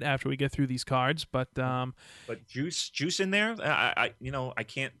in a bit after we get through these cards. But Juice in there, I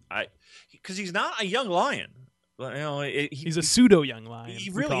can't, because he's not a young lion. He's a pseudo young lion. He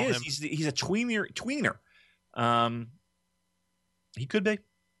really is. He's a tweener. He could be.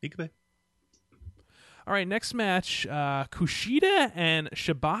 All right, next match: Kushida and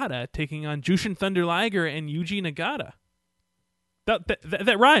Shibata taking on Jushin Thunder Liger and Yuji Nagata.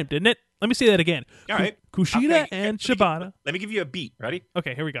 That rhymed, didn't it? Let me say that again. All right. Kushida and Shibata. Let me give you a beat. Ready?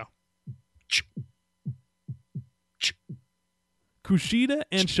 Okay, here we go. Kushida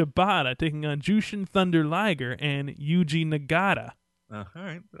and Shibata taking on Jushin Thunder Liger and Yuji Nagata. All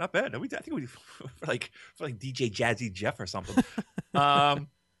right, not bad. I think we for like DJ Jazzy Jeff or something.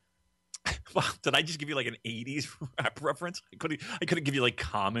 Well, did I just give you like an '80s rap reference? I couldn't give you like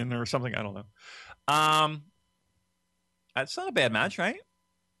Common or something. I don't know. That's not a bad match, right?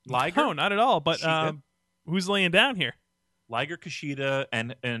 Liger? No, not at all. But who's laying down here? Liger, Kushida,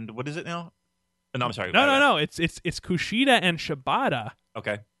 and what is it now? No, I'm sorry. No. It's Kushida and Shibata.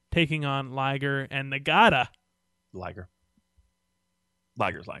 Okay. Taking on Liger and Nagata. Liger's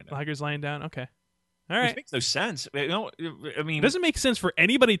lying down. Liger's lying down. Okay. All right. Which makes no sense. I mean, it doesn't make sense for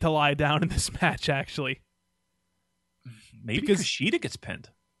anybody to lie down in this match. Actually, maybe because Kushida gets pinned.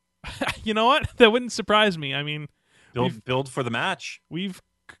 You know what? That wouldn't surprise me. I mean, build for the match. We've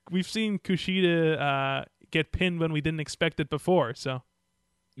seen Kushida get pinned when we didn't expect it before. So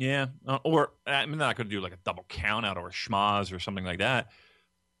yeah, or I mean, they're not going to do like a double count out or a schmaz or something like that.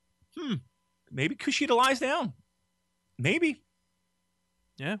 Maybe Kushida lies down. Maybe.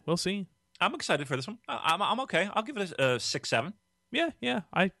 Yeah, we'll see. I'm excited for this one. I'm okay. I'll give it a 6-7. Yeah.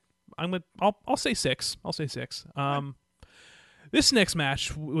 I'll say 6. I'll say 6. This next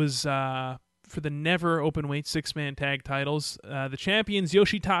match was for the never openweight 6-man tag titles. The champions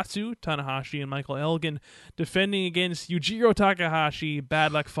Yoshitatsu Tanahashi and Michael Elgin defending against Yujiro Takahashi,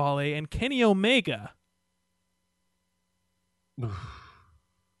 Bad Luck Fale, and Kenny Omega.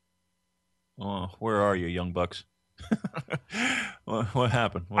 Oh, where are you, Young Bucks? What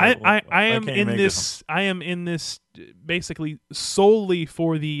happened? I am in this. I am in this basically solely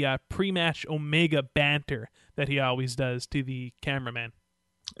for the pre-match Omega banter that he always does to the cameraman.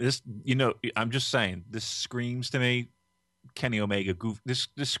 This, I'm just saying. This screams to me, Kenny Omega. This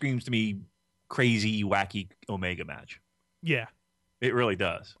screams to me, crazy, wacky Omega match. Yeah. It really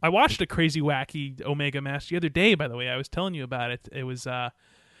does. I watched a crazy, wacky Omega match the other day, by the way. I was telling you about it. It was a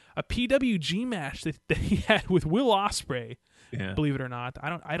PWG match that he had with Will Ospreay, believe it or not.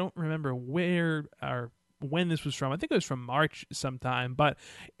 I don't remember where or when this was from. I think it was from March sometime, but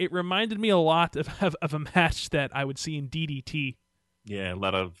it reminded me a lot of a match that I would see in DDT. Yeah, a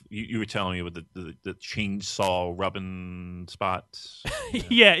lot of you were telling me with the chainsaw rubbing spots.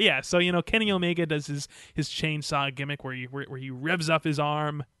 Yeah. So Kenny Omega does his chainsaw gimmick where he revs up his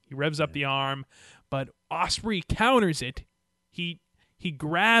arm, he revs up the arm, but Ospreay counters it. He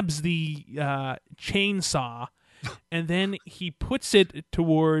grabs the chainsaw, and then he puts it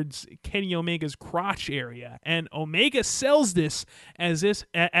towards Kenny Omega's crotch area, and Omega sells this as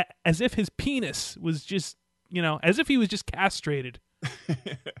if his penis was just as if he was just castrated.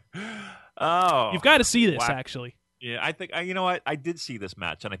 Oh, you've got to see this actually. Yeah, I think you know what, I did see this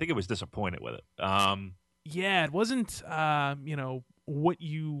match, and I think I was disappointed with it. Yeah, it wasn't what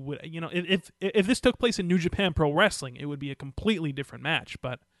you would if this took place in New Japan Pro Wrestling, it would be a completely different match.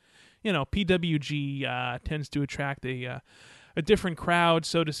 But PWG tends to attract a different crowd,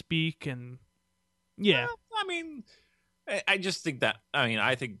 so to speak, and yeah. Well, I mean, I just think that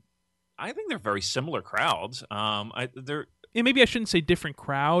I think they're very similar crowds. Maybe I shouldn't say different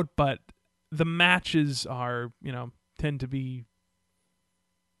crowd, but the matches are, tend to be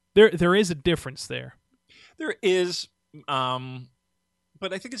there is a difference there. There is,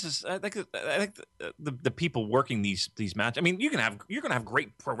 but I think it's just I think the people working these matches. I mean, you're gonna have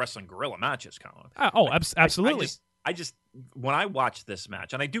great pro wrestling guerrilla matches, Colin. Absolutely. I just when I watched this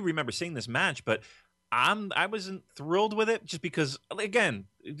match, and I do remember seeing this match, but I wasn't thrilled with it just because, again,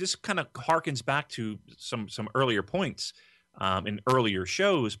 this kind of harkens back to some earlier points in earlier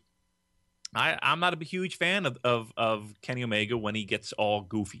shows. I'm not a huge fan of Kenny Omega when he gets all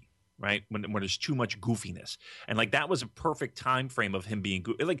goofy, right? When there's too much goofiness, and like that was a perfect time frame of him being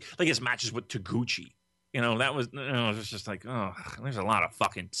like his matches with Taguchi. That was it was just like, oh, there's a lot of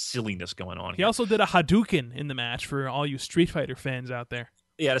fucking silliness going on. He also did a Hadouken in the match for all you Street Fighter fans out there.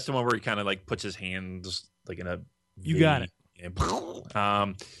 Yeah, that's the one where he kind of like puts his hands like in a. You got it. And,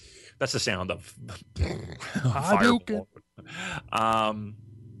 that's the sound of Hadouken.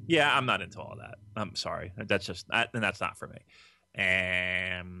 Yeah, I'm not into all that. I'm sorry. That's not for me.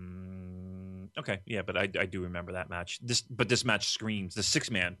 Okay, yeah, but I do remember that match. This match screams. The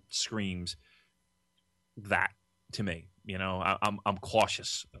 6-man screams that to me. I'm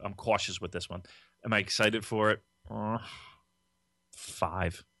cautious. I'm cautious with this one. Am I excited for it?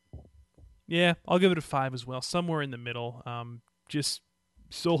 5. Yeah, I'll give it a 5 as well. Somewhere in the middle. Just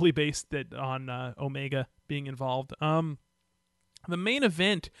solely based on Omega being involved. The main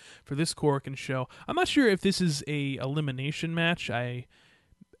event for this Korakuen show, I'm not sure if this is a elimination match.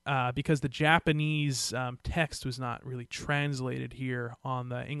 Because the Japanese text was not really translated here on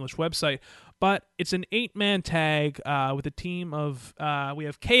the English website, but it's an 8-man tag with a team of we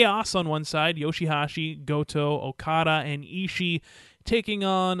have Chaos on one side, Yoshihashi, Goto, Okada, and Ishii, taking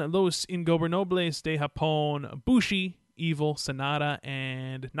on Los Ingobernables de Japón, Bushi, Evil, Sanada,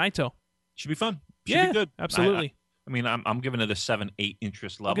 and Naito. Should be fun. Should be good. Absolutely. I mean, I'm giving it a 7-8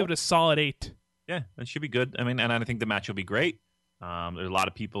 interest level. I'll give it a solid 8. Yeah, it should be good. I mean, and I think the match will be great. There's a lot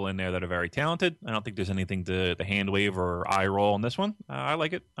of people in there that are very talented. I don't think there's anything to hand wave or eye roll on this one. I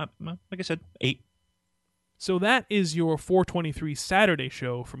like it. Like I said, 8. So that is your 423 Saturday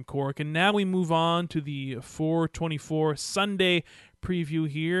show from Korakuen. And now we move on to the 424 Sunday preview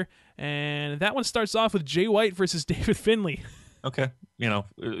here. And that one starts off with Jay White versus David Finlay. Okay.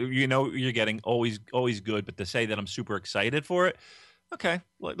 You're getting always good, but to say that I'm super excited for it, okay,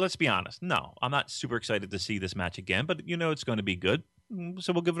 let's be honest. No, I'm not super excited to see this match again, but it's going to be good.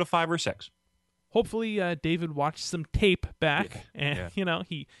 So we'll give it a 5 or 6. Hopefully, David watched some tape back, and he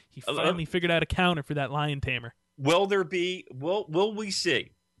finally figured out a counter for that Lion Tamer. Will there be? Will we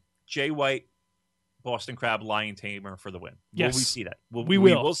see Jay White, Boston Crab, Lion Tamer for the win? Yes, will we see that? We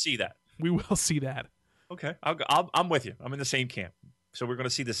will. We'll see that. We will see that. Okay, I'm with you. I'm in the same camp. So we're going to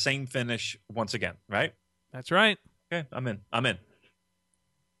see the same finish once again, right? That's right. Okay, I'm in.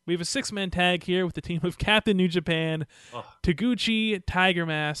 We have a 6-man tag here with the team of Captain New Japan, Taguchi, Tiger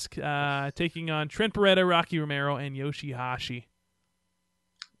Mask, taking on Trent Beretta, Rocky Romero, and Yoshihashi.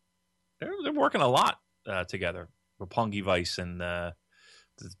 They're working a lot together. Roppongi Vice and the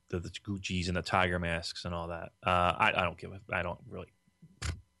Taguchis and the Tiger Masks and all that. I don't give it. I don't really.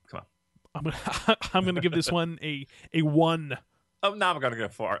 Come on. I'm gonna give this one a 1. Oh, no, I'm gonna go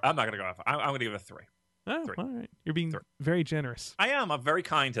 4. I'm not gonna go 4. I'm gonna give it a 3. Oh, 3. all right. You're being very generous. I am. I'm very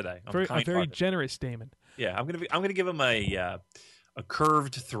kind today. I'm very generous, Damon. Yeah, I'm gonna give him a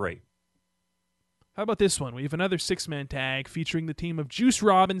curved 3. How about this one? We have another six-man tag featuring the team of Juice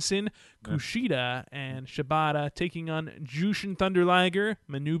Robinson, Kushida, and Shibata taking on Jushin Thunder Liger,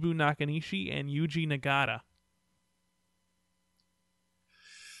 Manabu Nakanishi, and Yuji Nagata.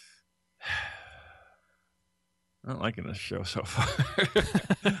 I'm not liking this show so far.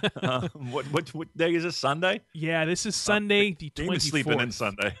 What day is this? Sunday? Yeah, this is Sunday, the 24th. Sleeping in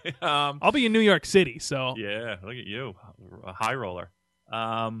Sunday. I'll be in New York City, so yeah, look at you, a high roller.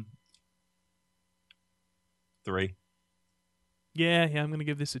 3. Yeah, I'm going to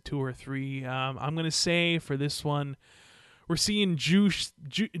give this a 2 or 3. I'm going to say for this one, we're seeing Juice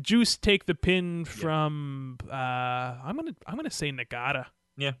take the pin from. I'm going to say Nagata.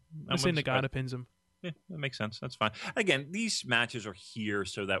 Yeah, I'm going to say Nagata pins him. Yeah, that makes sense. That's fine. Again, these matches are here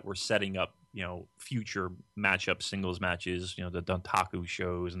so that we're setting up, future matchup singles matches, the Dontaku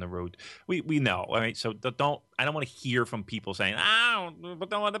shows and the road. We know, all right? So I don't want to hear from people saying,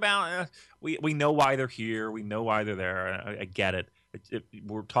 but what about, we know why they're here. We know why they're there. I get it.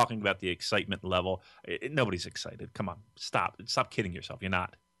 We're talking about the excitement level. Nobody's excited. Come on, stop kidding yourself. You're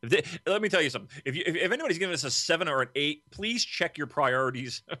not. Let me tell you something. If anybody's giving us a 7 or an 8, please check your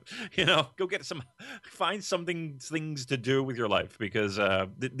priorities. Go find things to do with your life, because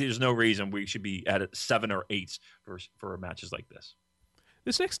there's no reason we should be at 7 or 8s for matches like this.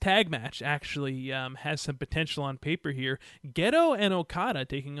 This next tag match actually has some potential on paper here. Geto and Okada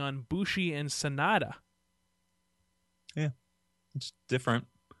taking on Bushi and Sanada. Yeah, it's different.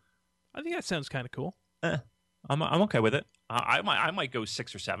 I think that sounds kind of cool. I'm okay with it. I might go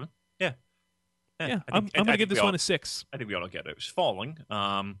 6 or 7. Yeah. I'm going to give this one a 6. I think we all get it. It was falling.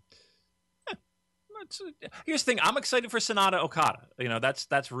 Here's the thing. I'm excited for Sanada Okada.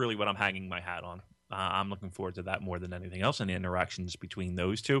 That's really what I'm hanging my hat on. I'm looking forward to that more than anything else, and the interactions between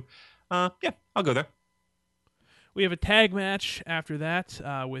those two. Yeah, I'll go there. We have a tag match after that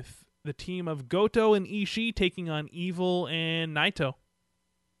with the team of Goto and Ishii taking on Evil and Naito.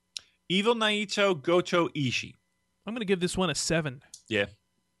 Evil, Naito, Goto, Ishii. I'm going to give this one a 7. Yeah.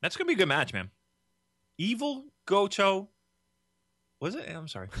 That's going to be a good match, man. Evil, Goto. Was it? I'm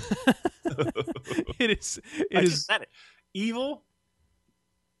sorry. It is. Just said it. Evil,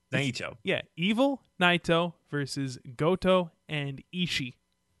 Naito. Yeah. Evil, Naito versus Goto and Ishii.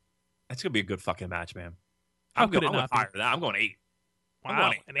 That's going to be a good fucking match, man. How could it not be? I'm going 8. Wow. I'm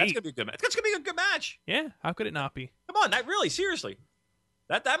going 8. An 8. That's going to be a good match. That's going to be a good match. Yeah. How could it not be? Come on. Really, seriously.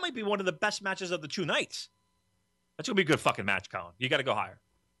 That might be one of the best matches of the 2 nights. That's gonna be a good fucking match, Colin. You got to go higher.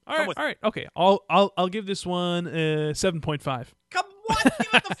 All right. Okay. I'll give this one a 7.5. Come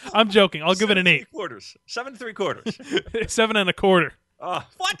on. I'm joking. I'll give it an 8. 7 3/4. 7 1/4.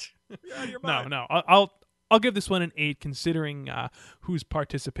 What? You're out of your mind. No. I'll give this one an 8, considering who's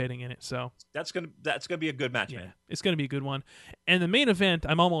participating in it. So that's gonna be a good match, man. It's gonna be a good one. And the main event,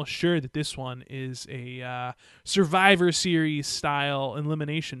 I'm almost sure that this one is a Survivor Series style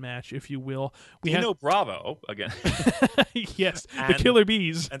elimination match, if you will. Bravo again. Yes, the Killer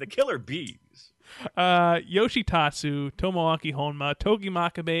Bees. And the Killer Bees. Yoshitatsu, Tomoaki Honma, Togi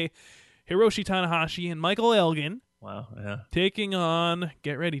Makabe, Hiroshi Tanahashi, and Michael Elgin. Wow. Yeah. Taking on.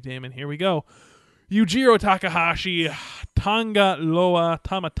 Get ready, Damon. Here we go. Yujiro Takahashi, Tonga Loa,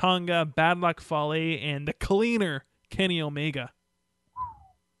 Tamatonga, Bad Luck Fale, and the cleaner, Kenny Omega.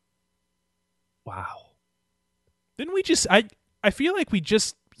 Wow. Didn't we just... I feel like we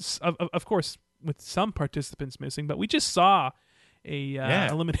just... Of course, with some participants missing, but we just saw a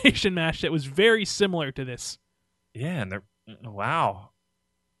elimination match that was very similar to this. Yeah, and wow.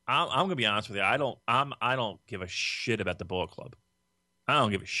 I'm going to be honest with you. I don't give a shit about the Bullet Club. I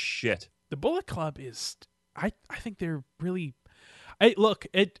don't give a shit. The Bullet Club is, I think they're really,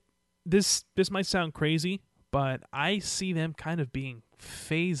 this might sound crazy, but I see them kind of being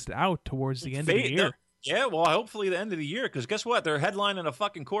phased out towards the end of the year. Yeah, well, hopefully the end of the year, because guess what? They're headlining a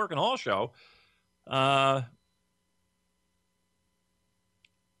fucking Cork and Hall show. At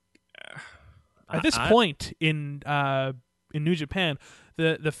this point in New Japan,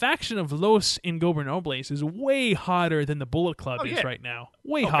 the faction of Los Ingobernables is way hotter than the Bullet Club is right now.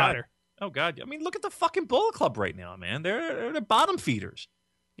 Way hotter. God. Oh, God. I mean, look at the fucking Bullet Club right now, man. They're bottom feeders.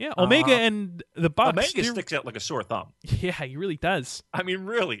 Yeah, Omega and the Bucks. Omega sticks out like a sore thumb. Yeah, he really does. I mean,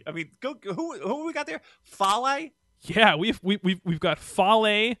 really. I mean, who we got there? Fale? Yeah, we've got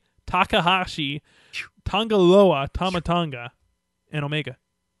Fale, Takahashi, Tongaloa, Tamatonga, and Omega.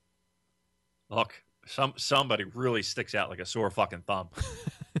 Look, somebody really sticks out like a sore fucking thumb.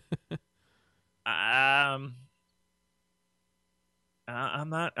 I'm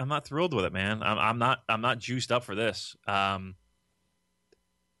not thrilled with it, man. I'm not juiced up for this. I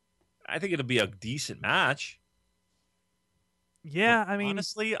think it'll be a decent match. Yeah, But I mean,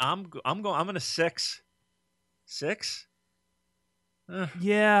 honestly, I'm in a 6. 6.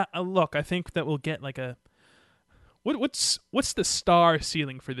 yeah. Look, I think that we'll get like a what's the star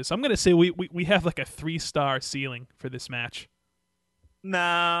ceiling for this? I'm gonna say we have like a 3-star ceiling for this match.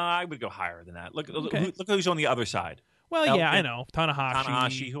 Nah, I would go higher than that. Okay. Look who's on the other side. Well, yeah, I Elgin, know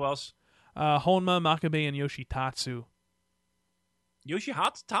Tanahashi, Who else? Honma, Makabe, and Yoshitatsu.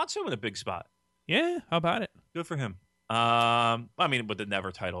 Tatsu in a big spot. Yeah, how about it? Good for him. I mean, with the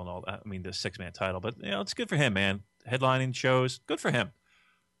Never title and all that. I mean, the 6-man title, but it's good for him, man. Headlining shows, good for him.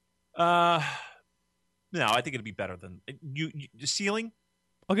 No, I think it'd be better than the ceiling.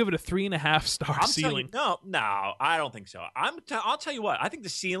 I'll give it a 3.5-star ceiling. No, I don't think so. I'll tell you what. I think the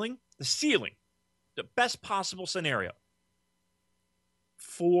ceiling, the best possible scenario.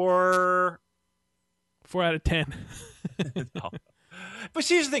 4 out of 10. No. But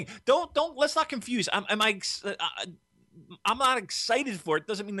here's the thing. Don't. Let's not confuse. I'm not excited for it.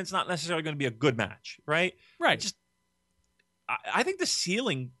 Doesn't mean it's not necessarily going to be a good match, right? Right. I think the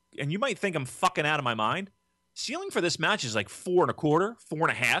ceiling, and you might think I'm fucking out of my mind. Ceiling for this match is like 4.25,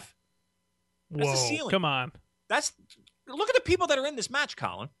 4.5. That's Whoa, the ceiling. come on. Look at the people that are in this match,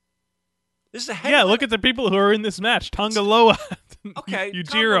 Colin. This is a Yeah, look at the people who are in this match. Tongaloa. Okay.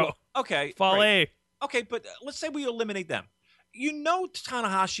 Yujiro. Okay. Fale. Right. Okay, but let's say we eliminate them.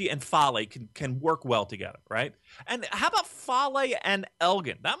 Tanahashi and Fale can work well together, right? And how about Fale and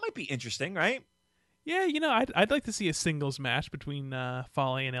Elgin? That might be interesting, right? Yeah, I'd like to see a singles match between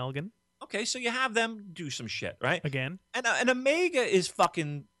Fale and Elgin. Okay, so you have them do some shit, right? Again. And Omega is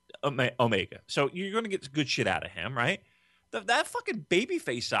fucking Omega. So you're going to get good shit out of him, right? That fucking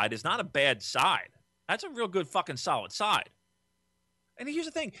babyface side is not a bad side. That's a real good fucking solid side. And here's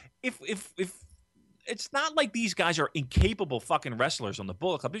the thing. If it's not like these guys are incapable fucking wrestlers on the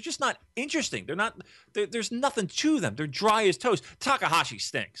Bullet Club. They're just not interesting. There's nothing to them. They're dry as toast. Takahashi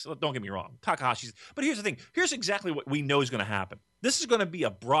stinks. Don't get me wrong. But here's the thing. Here's exactly what we know is going to happen. This is going to be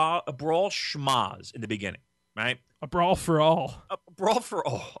a brawl schmaz in the beginning, right? A brawl for all. A brawl for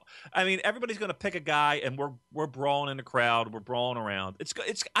all. I mean, everybody's going to pick a guy, and we're brawling in the crowd. We're brawling around. I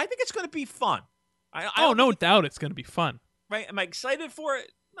think it's going to be fun. No doubt it's going to be fun. Right? Am I excited for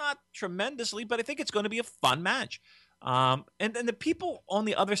it? Not tremendously, but I think it's going to be a fun match. And the people on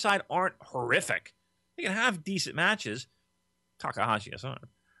the other side aren't horrific. They can have decent matches. Takahashi, yes, I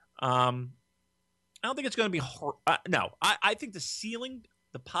don't think it's going to be no. I think the ceiling,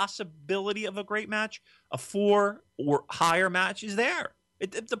 the possibility of a great match, a 4 or higher match is there.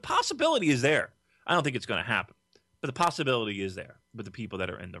 The possibility is there. I don't think it's going to happen, but the possibility is there with the people that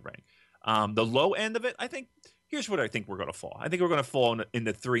are in the ring. The low end of it, I think. Here's what I think we're going to fall. I think we're going to fall in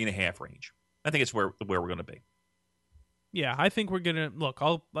the 3.5 range. I think it's where we're going to be. Yeah, I think we're going to look.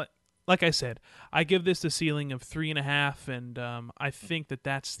 Like I said, I give this a ceiling of 3.5, and I think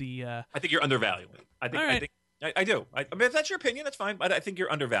that's the. I think you're undervaluing it. I do. I mean, if that's your opinion, that's fine. But I think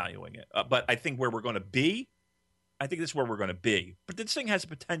you're undervaluing it. But I think where we're going to be, I think this is where we're going to be. But this thing has a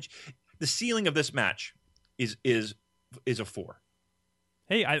potential. The ceiling of this match is a 4.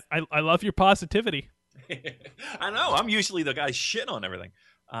 Hey, I love your positivity. I know. I'm usually the guy shitting on everything.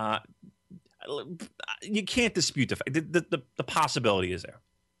 You can't dispute the fact. The possibility is there.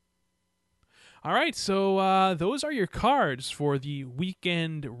 All right, so those are your cards for the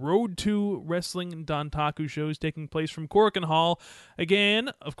weekend Road to Wrestling Dontaku shows taking place from Korakuen Hall.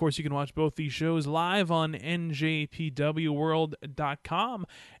 Again, of course, you can watch both these shows live on njpwworld.com.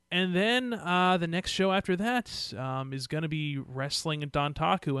 And then the next show after that is going to be Wrestling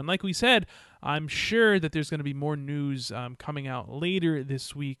Dontaku. And like we said, I'm sure that there's going to be more news coming out later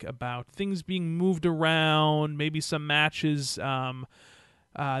this week about things being moved around, maybe some matches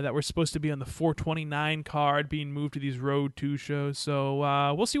that were supposed to be on the 429 card being moved to these Road 2 shows. So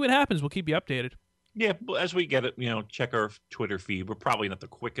we'll see what happens. We'll keep you updated. Yeah, as we get it, check our Twitter feed. We're probably not the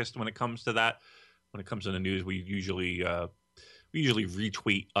quickest when it comes to that. When it comes to the news, we usually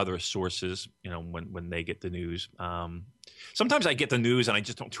retweet other sources, when they get the news. Sometimes I get the news and I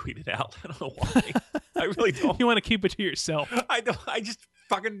just don't tweet it out. I don't know why. I really don't. You want to keep it to yourself. I don't. I just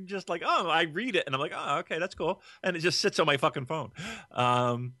fucking I read it and I'm like, oh, okay, that's cool. And it just sits on my fucking phone.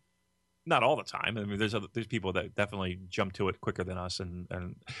 Not all the time. I mean, there's people that definitely jump to it quicker than us. And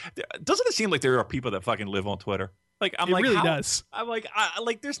doesn't it seem like there are people that fucking live on Twitter? Like it really does. I'm like,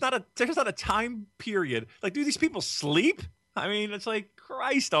 there's not a time period. Like, do these people sleep? I mean, it's like,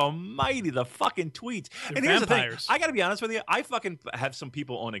 Christ almighty, the fucking tweets. They're and here's vampires. the thing. I got to be honest with you. I fucking have some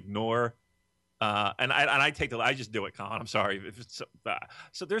people on ignore. And I just do it, Colin. I'm sorry. If it's,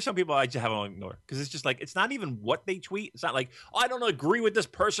 so there's some people I just have on ignore. Because it's just like, it's not even what they tweet. It's not like, I don't agree with this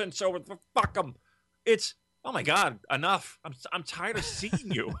person, so fuck them. It's, oh my God, enough. I'm tired of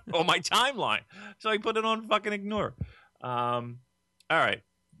seeing you on my timeline. So I put it on fucking ignore. All right.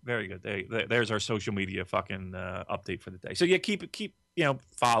 Very good. There's our social media fucking update for the day. So yeah, keep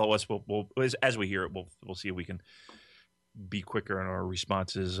follow us. We'll as we hear it, we'll see if we can be quicker in our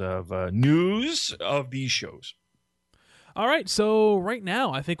responses of news of these shows. All right, so right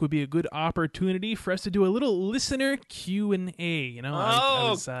now I think would be a good opportunity for us to do a little listener Q&A.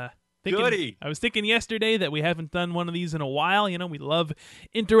 I was thinking yesterday that we haven't done one of these in a while. We love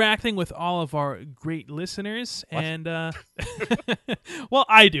interacting with all of our great listeners, what? And well,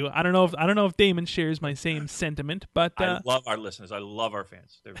 I do. I don't know if Damon shares my same sentiment, but I love our listeners. I love our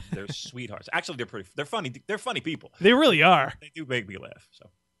fans. They're sweethearts. Actually, they're funny. They're funny people. They really are. They do make me laugh. So.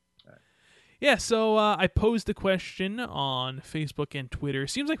 Yeah, so I posed the question on Facebook and Twitter.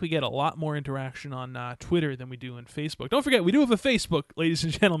 Seems like we get a lot more interaction on Twitter than we do on Facebook. Don't forget, we do have a Facebook, ladies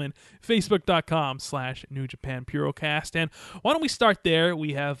and gentlemen, facebook.com/New Japan Purocast. And why don't we start there?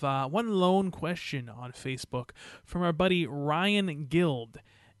 We have one lone question on Facebook from our buddy Ryan Guild.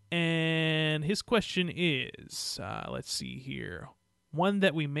 And his question is, let's see here. One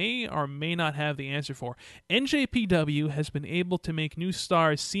that we may or may not have the answer for. NJPW has been able to make new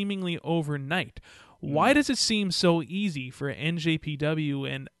stars seemingly overnight. Why does it seem so easy for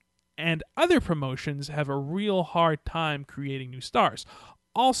NJPW and other promotions have a real hard time creating new stars?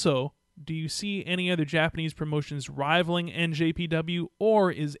 Also, do you see any other Japanese promotions rivaling NJPW,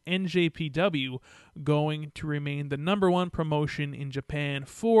 or is NJPW going to remain the number one promotion in Japan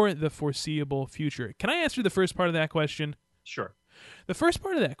for the foreseeable future? Can I answer the first part of that question? Sure. The first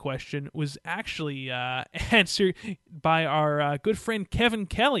part of that question was actually answered by our good friend Kevin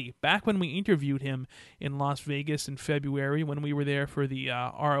Kelly back when we interviewed him in Las Vegas in February when we were there for the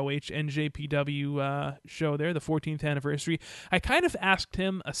ROH NJPW show there, the 14th anniversary. I kind of asked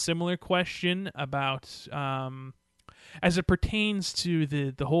him a similar question about as it pertains to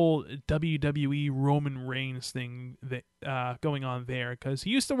the whole WWE Roman Reigns thing that going on there, because he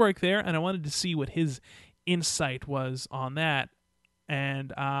used to work there, and I wanted to see what his insight was on that.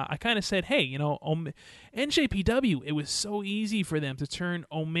 And I kind of said, hey, NJPW, it was so easy for them to turn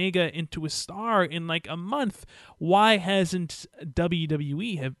Omega into a star in like a month. Why hasn't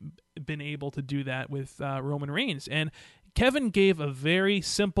WWE have been able to do that with Roman Reigns? And Kevin gave a very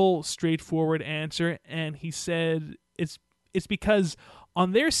simple, straightforward answer, and he said it's because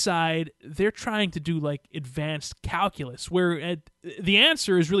on their side, they're trying to do like advanced calculus, where the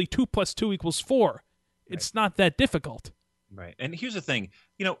answer is really 2 + 2 = 4. Right. It's not that difficult. Right. And here's the thing,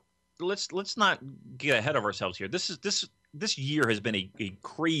 let's not get ahead of ourselves here. This year has been a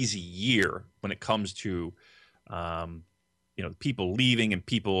crazy year when it comes to people leaving and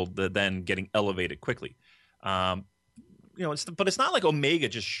people then getting elevated quickly. But it's not like Omega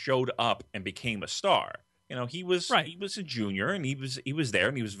just showed up and became a star. He was right. He was a junior, and he was there,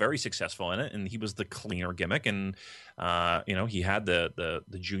 and he was very successful in it, and he was the cleaner gimmick, and he had the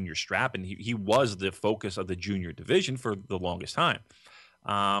junior strap, and he was the focus of the junior division for the longest time.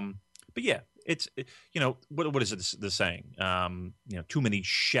 But yeah, it's what is it the saying? Too many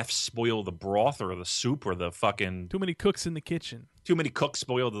chefs spoil the broth or the soup or the fucking too many cooks in the kitchen. Too many cooks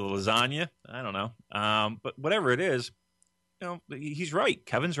spoil the lasagna. I don't know, but whatever it is, he's right.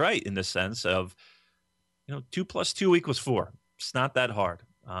 Kevin's right in the sense of. 2 + 2 = 4. It's not that hard.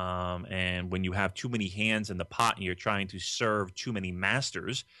 And when you have too many hands in the pot and you're trying to serve too many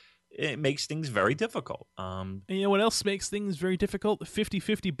masters, it makes things very difficult. And you know what else makes things very difficult?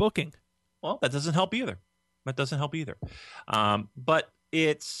 50-50 booking. Well, that doesn't help either. But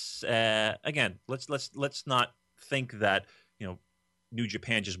it's again, let's not think that New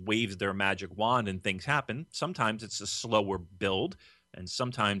Japan just waves their magic wand and things happen. Sometimes it's a slower build. And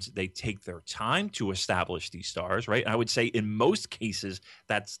sometimes they take their time to establish these stars, right? And I would say in most cases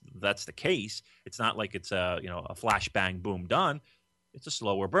that's the case. It's not like it's a flash bang boom done. It's a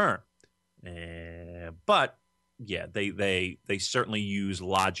slower burn. But yeah, they certainly use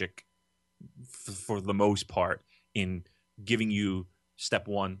logic for the most part in giving you step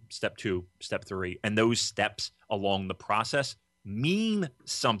 1, step 2, step 3, and those steps along the process mean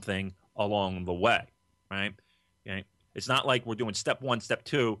something along the way, right? Okay. It's not like we're doing step 1, step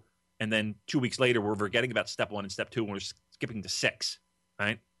 2, and then 2 weeks later we're forgetting about step 1 and step 2 and we're skipping to 6,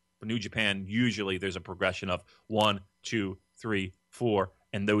 right? For New Japan, usually there's a progression of 1, 2, 3, 4,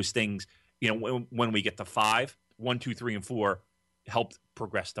 and those things, when we get to 5, 1, 2, 3, and 4 helped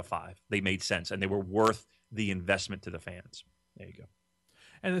progress to 5. They made sense, and they were worth the investment to the fans. There you go.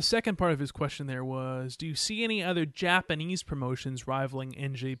 And the second part of his question there was, do you see any other Japanese promotions rivaling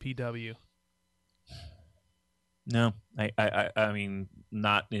NJPW? No, I mean,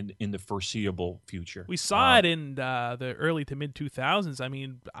 not in the foreseeable future. We saw it in the early to mid 2000s. I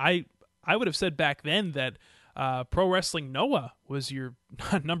mean, I would have said back then that Pro Wrestling Noah was your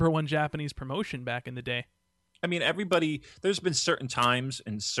number one Japanese promotion back in the day. I mean, everybody. There's been certain times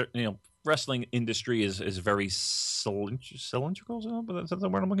and certain, wrestling industry is very cylindrical. But that's the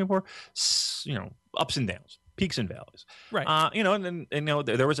word I'm looking for. Ups and downs, peaks and valleys. Right. And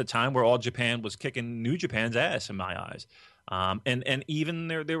there was a time where All Japan was kicking New Japan's ass in my eyes. And even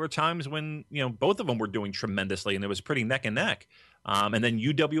there were times when both of them were doing tremendously, and it was pretty neck and neck. And then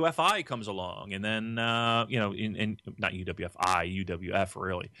UWFI comes along, and then not UWFI, UWF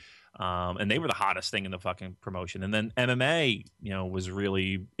really. And they were the hottest thing in the fucking promotion. And then MMA, was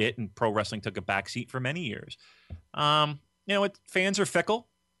really it, and pro wrestling took a backseat for many years. Fans are fickle,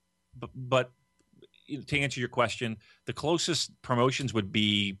 but to answer your question, the closest promotions would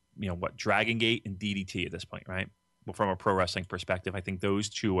be, Dragon Gate and DDT at this point, right? Well, from a pro wrestling perspective, I think those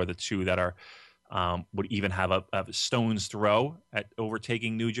two are the two that are would even have a stone's throw at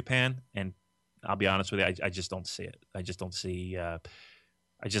overtaking New Japan. And I'll be honest with you, I just don't see it. I just don't see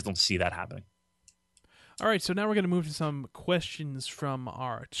that happening. All right, so now we're going to move to some questions from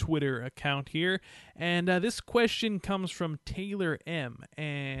our Twitter account here. And this question comes from Taylor M.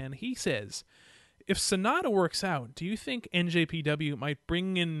 And he says, if Sonata works out, do you think NJPW might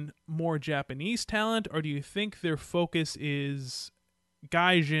bring in more Japanese talent, or do you think their focus is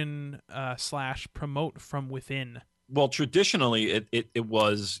Gaijin / promote from within? Well, traditionally, it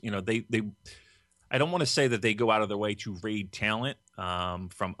was, they I don't want to say that they go out of their way to raid talent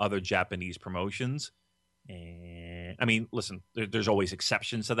from other Japanese promotions. And I mean, listen, there's always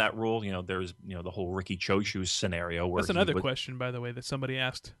exceptions to that rule. There's the whole Riki Choshu scenario. Where that's another question, by the way, that somebody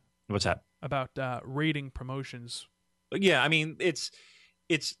asked. What's that? About raiding promotions. Yeah, I mean, it's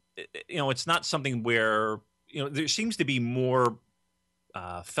not something where there seems to be more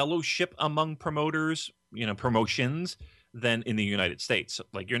fellowship among promoters, promotions than in the United States.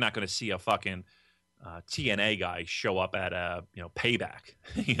 Like, you're not going to see a fucking TNA guy show up at a Payback.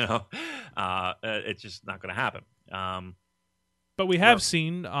 It's just not going to happen. But we have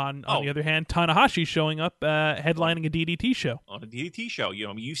seen on the other hand Tanahashi showing up headlining a DDT show. On a DDT show,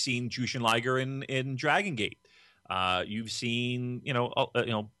 you've seen Jushin Liger in Dragon Gate. You've seen you've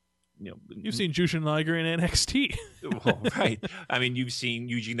seen Jushin Liger in NXT. Well, right. I mean, you've seen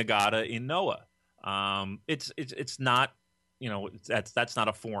Yuji Nagata in Noah. It's not that's not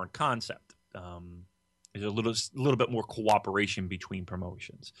a foreign concept. There's a little bit more cooperation between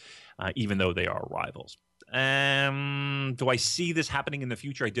promotions, even though they are rivals. Do I see this happening in the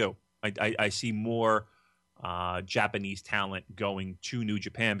future? I do. I see more Japanese talent going to New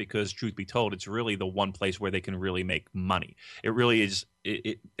Japan because, truth be told, it's really the one place where they can really make money. It really is.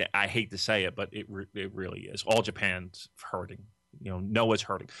 I hate to say it, but it really is. All Japan's hurting. Noah's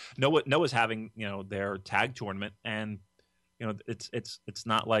hurting. Noah's having their tag tournament, and it's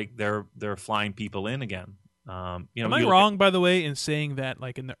not like they're flying people in again. Am I wrong, by the way, in saying that,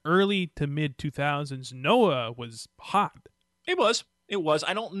 like, in the early to mid 2000s, Noah was hot? It was.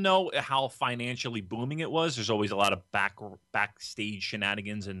 I don't know how financially booming it was. There's always a lot of backstage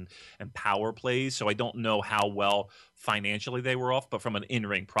shenanigans and power plays, so I don't know how well financially they were off. But from an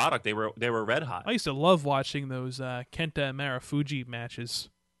in-ring product, they were red hot. I used to love watching those Kenta and Marufuji matches.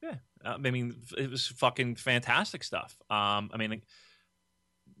 Yeah, I mean, it was fucking fantastic stuff. But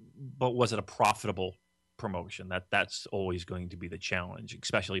was it a profitable promotion? That's always going to be the challenge,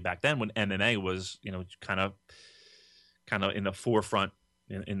 especially back then when MMA was kind of in the forefront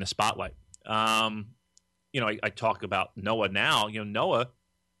in the spotlight. I talk about Noah now. Noah,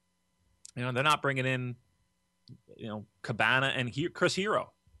 they're not bringing in Cabana and Chris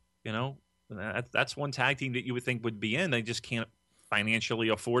Hero. That's one tag team that you would think would be in. They just can't financially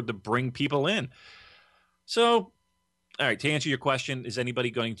afford to bring people in. So, all right, to answer your question, is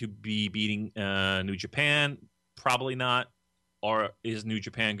anybody going to be beating New Japan? Probably not. Or is New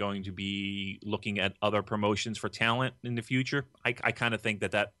Japan going to be looking at other promotions for talent in the future? I kind of think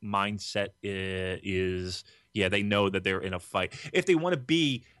that mindset is, they know that they're in a fight. If they want to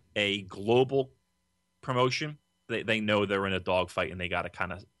be a global promotion, they know they're in a dogfight, and they got to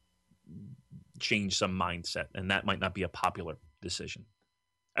kind of change some mindset, and that might not be a popular decision.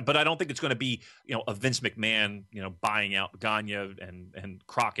 But I don't think it's going to be, a Vince McMahon, buying out Gagne and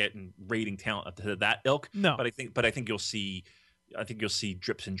Crockett and raiding talent to that ilk. No, but I think you'll see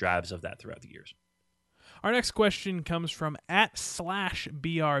drips and drabs of that throughout the years. Our next question comes from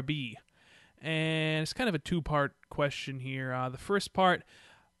 @/BRB, and it's kind of a two-part question here. The first part: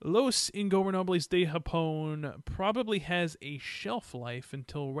 Los Ingobernables de Japón probably has a shelf life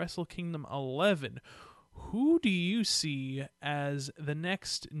until Wrestle Kingdom 11. Who do you see as the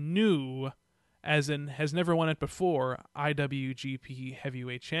next new, as in has never won it before, IWGP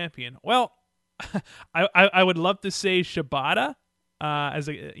Heavyweight Champion? Well, I would love to say Shibata as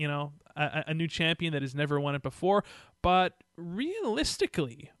a new champion that has never won it before, but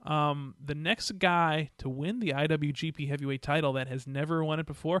realistically, the next guy to win the IWGP Heavyweight title that has never won it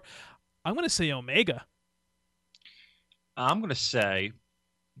before, I'm going to say Omega. I'm going to say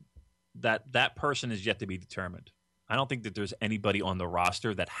that person is yet to be determined. I don't think that there's anybody on the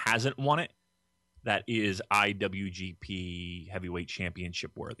roster that hasn't won it that is IWGP Heavyweight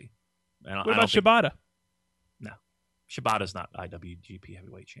Championship worthy. What about Shibata? No. Shibata's not IWGP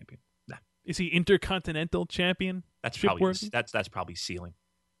Heavyweight Champion. No. Is he Intercontinental Champion? That's probably ceiling.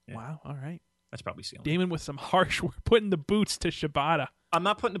 Yeah. Wow, all right. That's probably ceiling. Damon with some harsh work, putting the boots to Shibata. I'm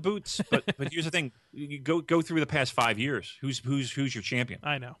not putting the boots, but here's the thing: you go through the past 5 years. Who's your champion?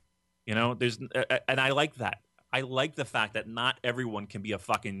 I know. And I like that. I like the fact that not everyone can be a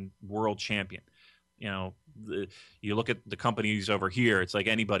fucking world champion. You look at the companies over here. It's like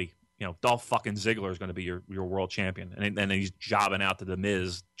anybody. Dolph fucking Ziggler is going to be your world champion, and then he's jobbing out to The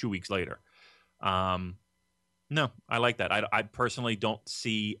Miz 2 weeks later. No, I like that. I personally don't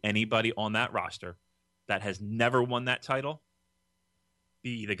see anybody on that roster that has never won that title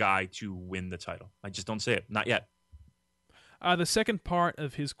be the guy to win the title. I just don't see it. Not yet. The second part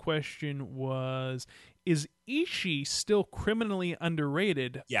of his question was, is Ishii still criminally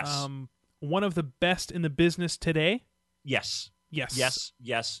underrated? Yes. One of the best in the business today? Yes. Yes. Yes.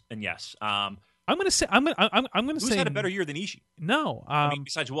 Yes. And yes. I'm going to say I'm going to say who's had a better year than Ishii? No.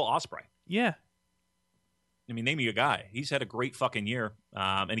 Besides Will Ospreay. Yeah. Name me a guy. He's had a great fucking year,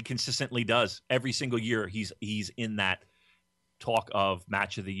 and he consistently does. Every single year, he's in that talk of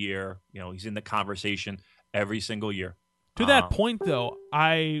match of the year. He's in the conversation every single year. To that point, though,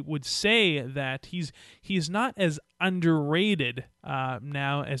 I would say that he's not as underrated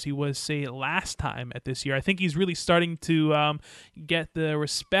now as he was, say, last time at this year. I think he's really starting to get the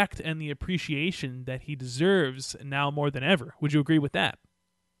respect and the appreciation that he deserves now more than ever. Would you agree with that?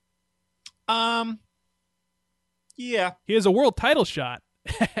 Yeah. He has a world title shot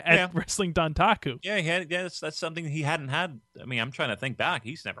at Wrestling Dontaku. Yeah, he had. Yeah, that's something he hadn't had. I mean, I'm trying to think back.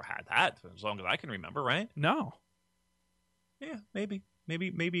 He's never had that for as long as I can remember, right? No. Yeah, maybe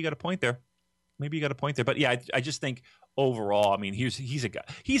you got a point there. But yeah, I just think overall, I mean, he's a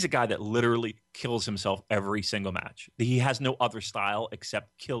guy that literally kills himself every single match. He has no other style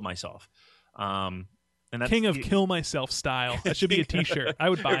except kill myself. And that's, King of Kill Myself style. That should be a T-shirt. I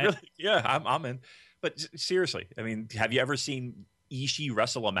would buy it. Yeah, I'm in. But seriously, I mean, have you ever seen Ishii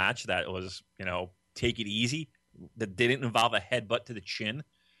wrestle a match that was, take it easy, that didn't involve a headbutt to the chin?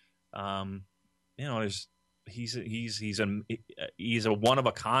 He's a one of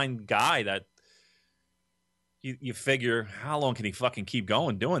a kind guy that you figure how long can he fucking keep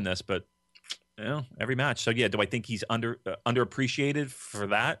going doing this? But every match. So yeah, do I think he's underappreciated for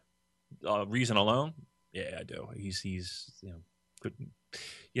that reason alone? Yeah, I do. He's good.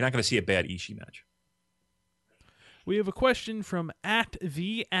 You're not going to see a bad Ishii match. We have a question from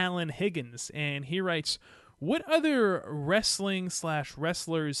 @the_Alan_Higgins, and he writes, what other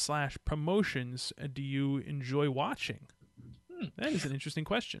wrestling/wrestlers/promotions do you enjoy watching? That is an interesting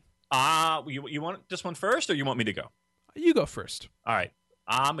question. You want this one first, or you want me to go? You go first. All right.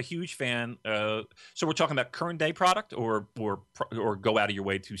 I'm a huge fan. So we're talking about current day product, or go out of your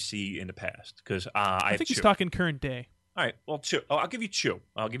way to see in the past, because I think he's talking current day. All right. Well, two. I'll give you two.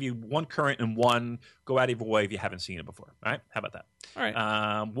 I'll give you one current and one go out of your way if you haven't seen it before. All right. How about that? All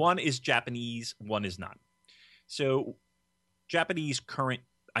right. One is Japanese. One is not. So Japanese current,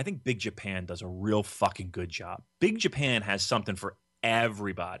 I think Big Japan does a real fucking good job. Big Japan has something for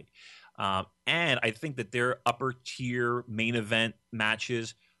everybody. And I think that their upper tier main event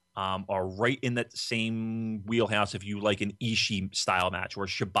matches are right in that same wheelhouse if you like an Ishii style match or a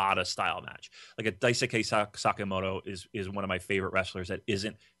Shibata style match. Like a Daisuke Sakamoto is one of my favorite wrestlers that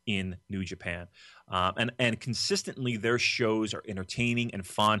isn't in New Japan. And consistently their shows are entertaining and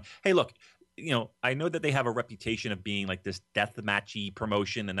fun. Hey, look, I know that they have a reputation of being like this death matchy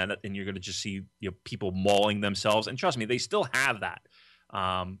promotion, and you're going to just see people mauling themselves. And trust me, they still have that.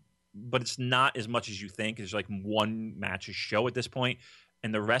 But it's not as much as you think. There's like one match a show at this point.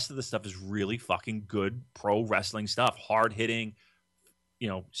 And the rest of the stuff is really fucking good pro wrestling stuff, hard hitting,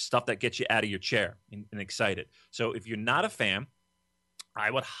 stuff that gets you out of your chair and excited. So if you're not a fan, I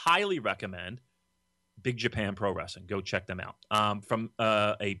would highly recommend Big Japan Pro Wrestling. Go check them out. From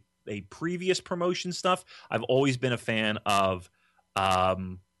a previous promotion stuff, I've always been a fan of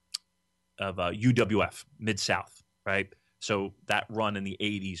UWF Mid-South, right? So that run in the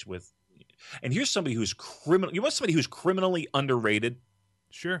 80s with And here's somebody who's criminal. You want somebody who's criminally underrated?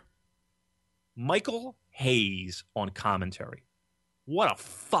 Sure. Michael Hayes on commentary. What a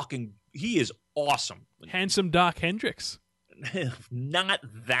fucking... He is awesome. Handsome Doc Hendricks. Not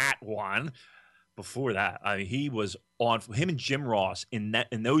that one. Before that, I mean, he was on him and Jim Ross in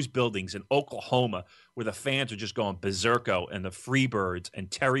those buildings in Oklahoma, where the fans are just going berserko, and the Freebirds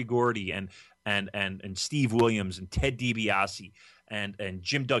and Terry Gordy and Steve Williams and Ted DiBiase and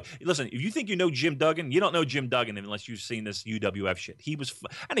Jim Duggan. Listen, if you think you know Jim Duggan, you don't know Jim Duggan unless you've seen this UWF shit. He was,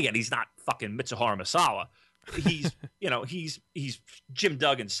 and again, he's not fucking Mitsuharu Masala. He's he's Jim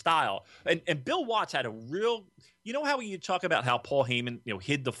Duggan style. And Bill Watts had a real, you know how you talk about how Paul Heyman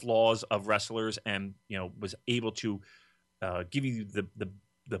hid the flaws of wrestlers and was able to give you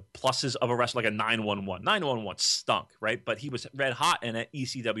the pluses of a wrestler, like a 911. 911 stunk, right? But he was red hot in an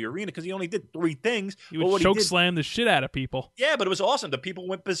ECW arena because he only did 3 things. He would choke slam the shit out of people. Yeah, but it was awesome. The people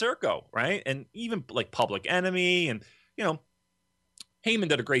went berserko, right? And even like Public Enemy and Heyman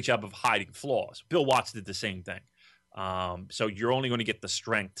did a great job of hiding flaws. Bill Watts did the same thing. So you're only going to get the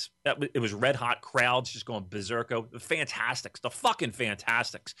strength. It was red hot crowds just going berserko. The Fantastics, the fucking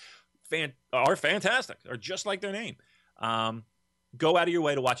Fantastics, are fantastic. Are just like their name. Go out of your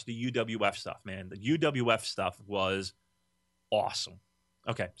way to watch the UWF stuff, man. The UWF stuff was awesome.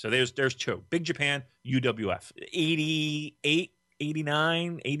 Okay, so there's 2. Big Japan, UWF. 88,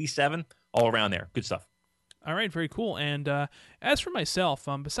 89, 87, all around there. Good stuff. All right, very cool. And as for myself,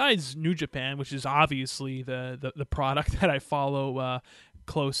 besides New Japan, which is obviously the product that I follow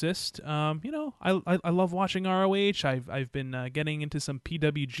closest, I love watching ROH. I've been getting into some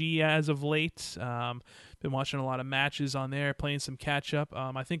PWG as of late. Been watching a lot of matches on there, playing some catch up.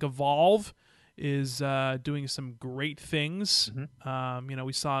 I think Evolve is doing some great things. Mm-hmm.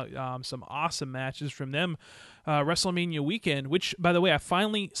 We saw some awesome matches from them WrestleMania weekend, which, by the way, I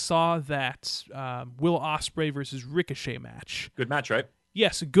finally saw that Will Ospreay versus Ricochet match. Good match, right?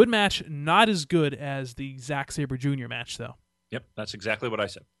 Yes, a good match. Not as good as the Zack Sabre Jr. match, though. Yep, that's exactly what I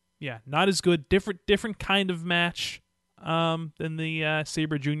said. Yeah, not as good. Different kind of match than the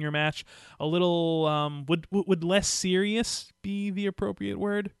Sabre Jr. match. A little would less serious be the appropriate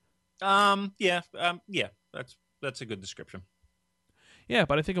word? Yeah, that's a good description. Yeah,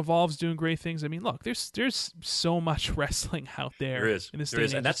 but I think Evolve's doing great things. I mean, look, there's so much wrestling out there. There is. In this there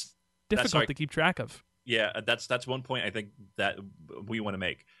is, and that's difficult to keep track of. Yeah, that's one point I think that we want to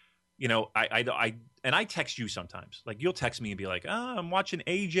make. I text you sometimes. Like, you'll text me and be like, I'm watching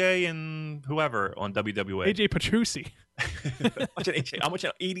AJ and whoever on WWE. AJ Petrucci. I'm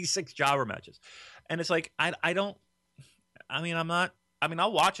watching 86 jobber matches. And it's like, I'll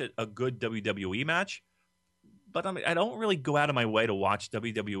watch a good WWE match, but I don't really go out of my way to watch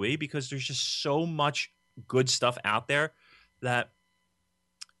WWE because there's just so much good stuff out there that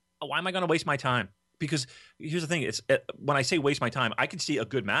why am I going to waste my time? Because here's the thing: when I say waste my time, I can see a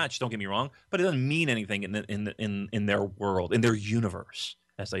good match. Don't get me wrong, but it doesn't mean anything in their world, in their universe,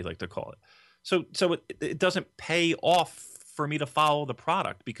 as they like to call it. So it doesn't pay off for me to follow the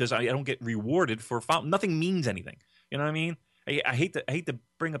product because I don't get rewarded for nothing means anything. You know what I mean? I hate to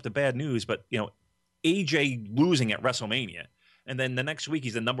bring up the bad news, but AJ losing at WrestleMania, and then the next week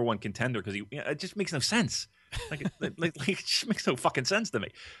he's the number 1 contender because it just makes no sense. It just makes no fucking sense to me,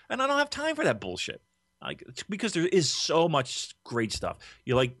 and I don't have time for that bullshit. Because there is so much great stuff.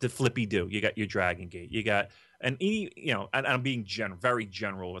 You like the Flippy Do, you got your Dragon Gate, you got and I'm being very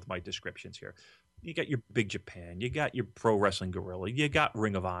general with my descriptions here. You got your Big Japan, you got your Pro Wrestling Guerrilla, you got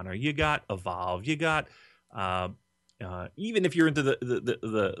Ring of Honor, you got Evolve, you got even if you're into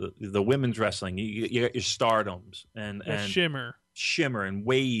the women's wrestling, you got your Stardoms and Shimmer and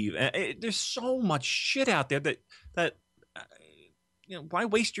Wave. There's so much shit out there that why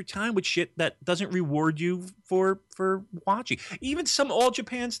waste your time with shit that doesn't reward you for watching? Even some All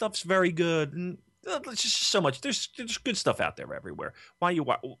Japan stuff's very good, and it's just so much. There's good stuff out there everywhere. Why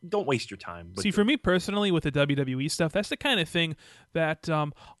don't waste your time? See, for me personally, with the WWE stuff, that's the kind of thing that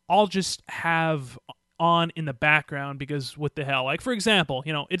I'll just have on in the background because what the hell? Like, for example,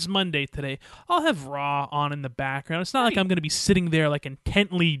 it's Monday today. I'll have Raw on in the background. It's not like I'm going to be sitting there like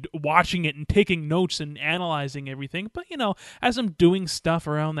intently watching it and taking notes and analyzing everything. But as I'm doing stuff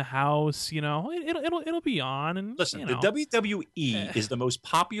around the house, it'll be on. And listen, the WWE is the most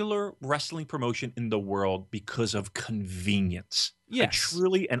popular wrestling promotion in the world because of convenience. Yes. I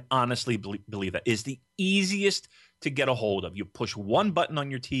truly and honestly believe that is the easiest to get a hold of. You push one button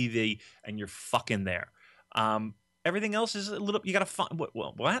on your TV and you're fucking there. Everything else is a little. You got to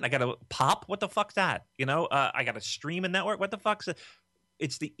what? I got to pop. What the fuck's that? I got to stream a network. What the fuck's that?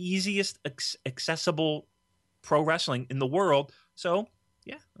 It's the easiest accessible pro wrestling in the world. So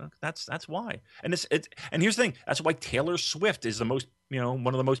Yeah, that's why. And and here's the thing. That's why Taylor Swift is the most, one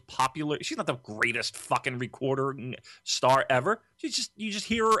of the most popular. She's not the greatest fucking recorder star ever. You just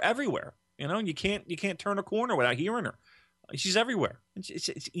hear her everywhere. And you can't turn a corner without hearing her. She's everywhere.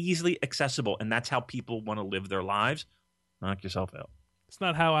 It's easily accessible, and that's how people want to live their lives. Knock yourself out. It's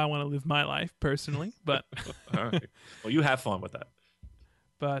not how I want to live my life personally, but All right. Well, you have fun with that.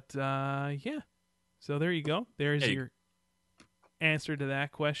 But yeah. So there you go. There's your answer to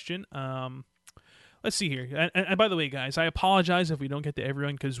that question. Let's see here. And by the way, guys, I apologize if we don't get to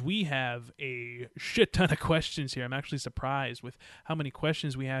everyone because we have a shit ton of questions here. I'm actually surprised with how many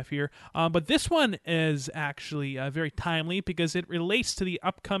questions we have here. But this one is actually very timely because it relates to the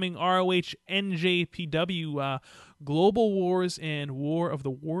upcoming ROH NJPW Global Wars and War of the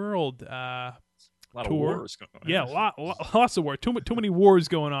World a lot tour. Of wars going on. Yeah, lots of war. Too many wars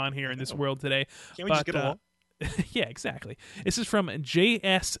going on here in this world today. Can't we just get along? Yeah, exactly. This is from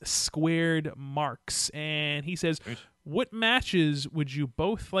JS Squared Marks, and he says, "What matches would you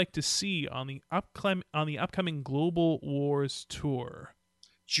both like to see on the upcoming Global Wars tour?"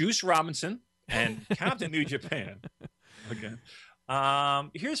 Juice Robinson and Captain New Japan. Okay.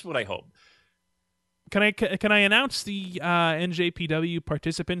 Here's what I hope. Can I announce the NJPW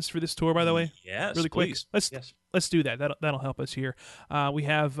participants for this tour? By the way, yes, really quick. Please. Let's do that. That'll help us here. We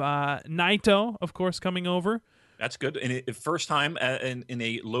have Naito, of course, coming over. That's good. And first time in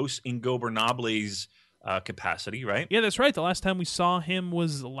a Los Ingobernables capacity, right? Yeah, that's right. The last time we saw him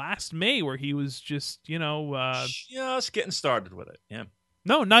was last May, where he was just just getting started with it. Yeah.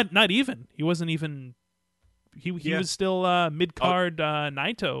 No, not even. He wasn't even. He was still mid card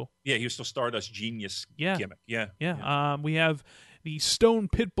Naito. Yeah, he was still Stardust Genius gimmick. Yeah. We have the Stone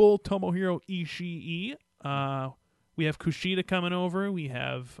Pitbull Tomohiro Ishii. We have Kushida coming over. We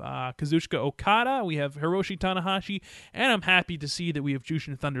have Kazuchika Okada. We have Hiroshi Tanahashi. And I'm happy to see that we have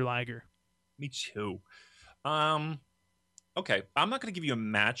Jushin Thunder Liger. Me too. Okay, I'm not going to give you a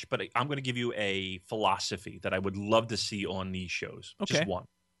match, but I'm going to give you a philosophy that I would love to see on these shows. Okay. Just one.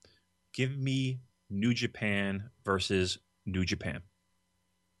 Give me New Japan versus New Japan.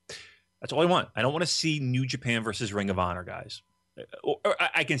 That's all I want. I don't want to see New Japan versus Ring of Honor, guys. Or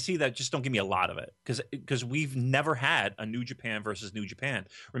I can see that. Just don't give me a lot of it because we've never had a New Japan versus New Japan.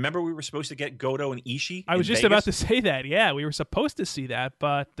 Remember, we were supposed to get Goto and Ishii. I was just Vegas? about to say that. Yeah, we were supposed to see that,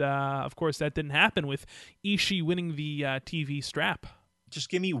 but of course that didn't happen with Ishii winning the TV strap. Just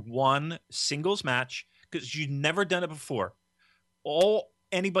give me one singles match because you've never done it before. All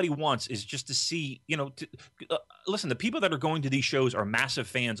anybody wants is just to see. Listen, the people that are going to these shows are massive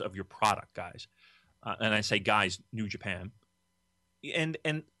fans of your product, guys. And I say, guys, New Japan.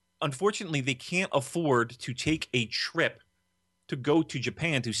 And unfortunately, they can't afford to take a trip to go to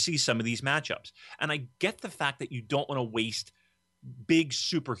Japan to see some of these matchups. And I get the fact that you don't want to waste big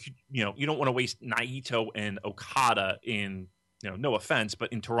super, you don't want to waste Naito and Okada in, no offense,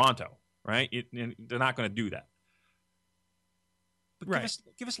 but in Toronto, right? They're not going to do that. But right.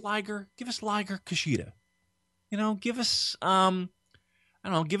 Give us Liger, Kushida. Give us,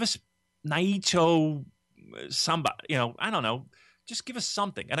 give us Naito, somebody, I don't know. Just give us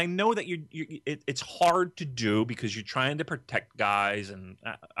something. And I know that it's hard to do because you're trying to protect guys. And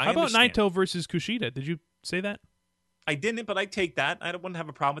I How about understand. Naito versus Kushida? Did you say that? I didn't, but I take that. I wouldn't have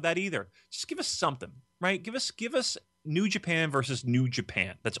a problem with that either. Just give us something, right? Give us New Japan versus New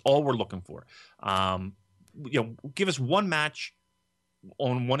Japan. That's all we're looking for. Give us one match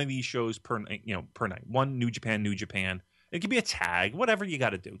on one of these shows per night. One New Japan, New Japan. It could be a tag, whatever you got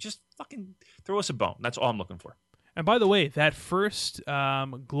to do. Just fucking throw us a bone. That's all I'm looking for. And by the way, that first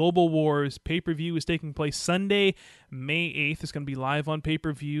Global Wars pay-per-view is taking place Sunday, May 8th. It's going to be live on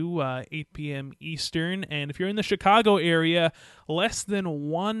pay-per-view, 8 p.m. Eastern. And if you're in the Chicago area, less than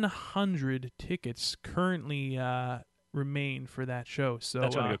 100 tickets currently remain for that show. So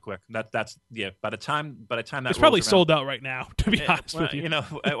that's going to go quick. That's By the time that it's probably sold out right now. To be honest with you,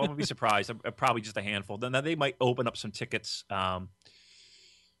 I won't be surprised. Probably just a handful. Then they might open up some tickets.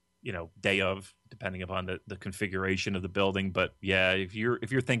 Day of, depending upon the configuration of the building. But yeah, if you're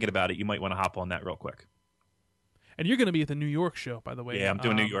thinking about it, you might want to hop on that real quick. And you're going to be at the New York show, by the way. Yeah, I'm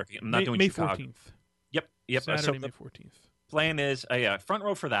doing New York. I'm not doing May Chicago. 14th. Yep. Saturday, May 14th. Plan is, front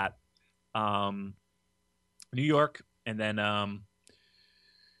row for that. New York, and then I'm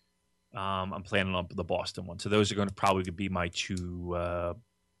planning on the Boston one. So those are going to probably be my two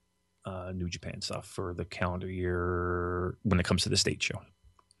New Japan stuff for the calendar year when it comes to the state show.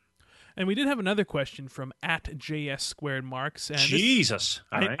 And we did have another question from @JS2Marks. And Jesus,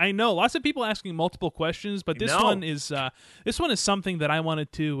 I know lots of people asking multiple questions, but this one is something that I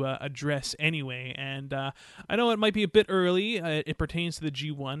wanted to address anyway. And I know it might be a bit early. It pertains to the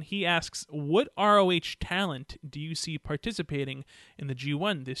G1. He asks, "What ROH talent do you see participating in the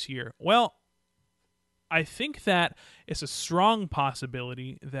G1 this year?" Well, I think that it's a strong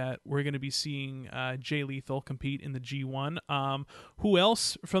possibility that we're going to be seeing Jay Lethal compete in the G1. Who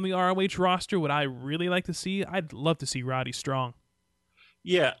else from the ROH roster would I really like to see? I'd love to see Roddy Strong.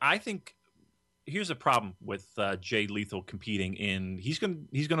 Yeah, I think here's a problem with Jay Lethal competing in. He's going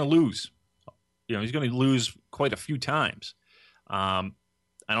to lose. He's going to lose quite a few times. I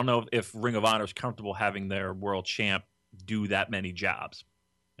don't know if Ring of Honor is comfortable having their world champ do that many jobs.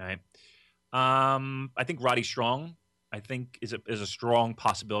 Right. I think Roddy Strong, is a strong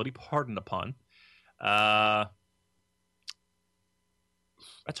possibility. Pardon the pun. That's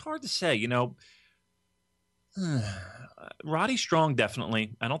hard to say. Roddy Strong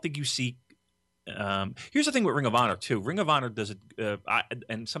definitely. I don't think you see. Here's the thing with Ring of Honor too. Ring of Honor does it,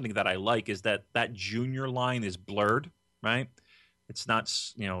 and something that I like is that junior line is blurred. Right. It's not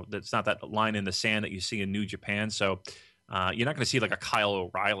that's not that line in the sand that you see in New Japan. So. You're not going to see like a Kyle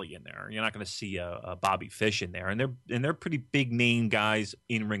O'Reilly in there. You're not going to see a Bobby Fish in there, and they're pretty big name guys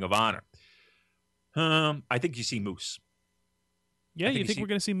in Ring of Honor. I think you see Moose. Yeah, you think we're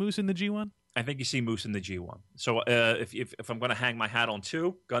going to see Moose in the G1? I think you see Moose in the G1. So if I'm going to hang my hat on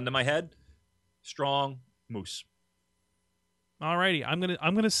two, gun to my head, Strong, Moose. Alrighty, I'm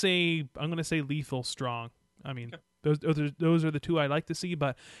gonna say Lethal, Strong. I mean. Okay. Those are the two I like to see,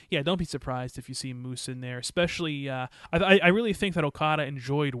 but yeah, don't be surprised if you see Moose in there. Especially, I really think that Okada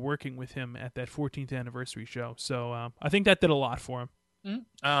enjoyed working with him at that 14th anniversary show, so I think that did a lot for him.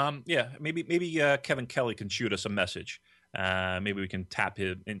 Mm-hmm. Yeah, maybe Kevin Kelly can shoot us a message. Maybe we can tap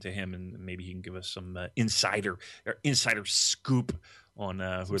into him, and maybe he can give us some insider scoop on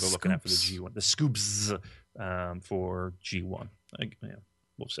who they're looking at for the G1. The scoops for G1.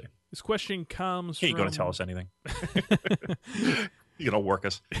 We'll see. This question comes from... He ain't going to tell us anything. He's going to work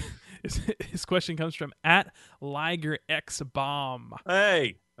us. His question comes from @LigerXBomb.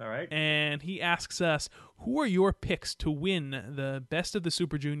 Hey! All right. And he asks us, who are your picks to win the Best of the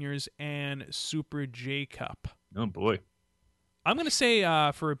Super Juniors and Super J Cup? Oh, boy. I'm going to say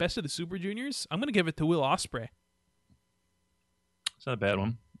for Best of the Super Juniors, I'm going to give it to Will Ospreay. It's not a bad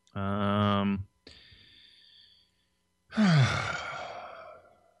one.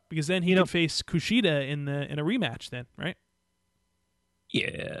 Because then he could face Kushida in a rematch then, right?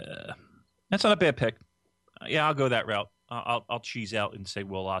 Yeah. That's not a bad pick. Yeah, I'll go that route. I'll cheese out and say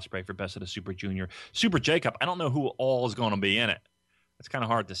Will Ospreay for Best of the Super Junior. Super J Cup, I don't know who all is going to be in it. It's kind of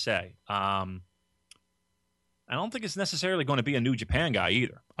hard to say. I don't think it's necessarily going to be a New Japan guy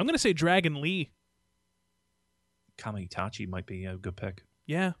either. I'm going to say Dragon Lee. Kama Itachi might be a good pick.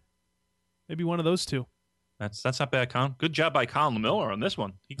 Yeah. Maybe one of those two. That's not bad, Colin. Good job by Colin Miller on this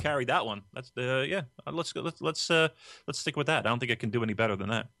one. He carried that one. That's yeah. Let's stick with that. I don't think I can do any better than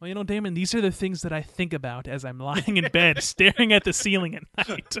that. Well, Damon, these are the things that I think about as I'm lying in bed, staring at the ceiling at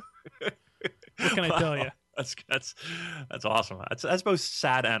night. What can I tell you? That's awesome. That's both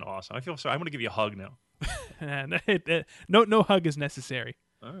sad and awesome. I feel sorry. I'm going to give you a hug now. And no hug is necessary.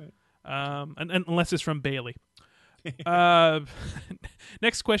 All right. Unless it's from Bailey.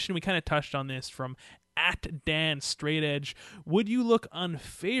 Next question, we kind of touched on this from @Dan Straight Edge. Would you look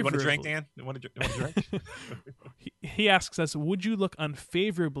unfavorably? You want to drink, Dan? You want to drink? He asks us, would you look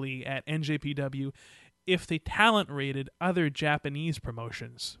unfavorably at NJPW if they talent rated other Japanese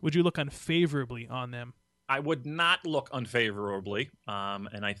promotions? Would you look unfavorably on them? I would not look unfavorably,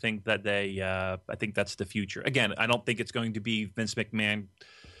 and I think that I think that's the future. Again, I don't think it's going to be Vince McMahon,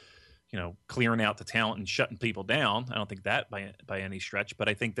 clearing out the talent and shutting people down. I don't think that by any stretch, but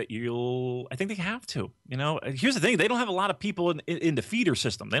I think that I think they have to. Here's the thing: they don't have a lot of people in the feeder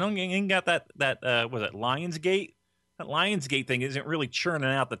system. They ain't got that was it Lionsgate? That Lionsgate thing isn't really churning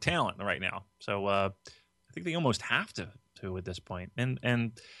out the talent right now. So I think they almost have to at this point.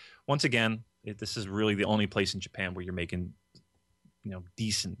 And once again, this is really the only place in Japan where you're making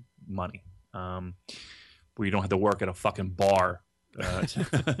decent money, where you don't have to work at a fucking bar.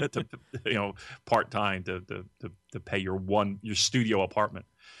 Part time to pay your studio apartment.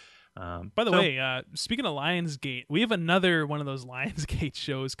 By the way, speaking of Lionsgate, we have another one of those Lionsgate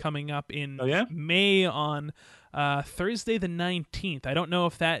shows coming up in May on Thursday the 19th. I don't know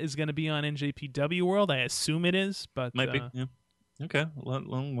if that is going to be on NJPW World. I assume it is, but might be. Yeah. Okay.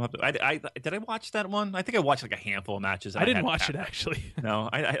 Did I watch that one? I think I watched like a handful of matches. I didn't watch it actually. No,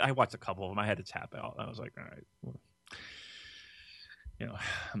 I watched a couple of them. I had to tap out. I was like, all right.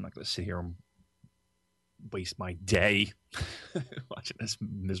 I'm not going to sit here and waste my day watching this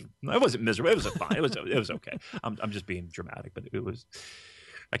miserable. It wasn't miserable. It was fine. It was okay. I'm just being dramatic, but it was.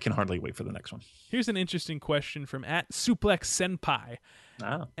 I can hardly wait for the next one. Here's an interesting question from @Suplex Senpai.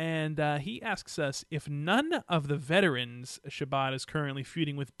 Oh. And he asks us, if none of the veterans Shibata is currently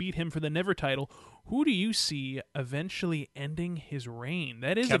feuding with beat him for the Never title, who do you see eventually ending his reign?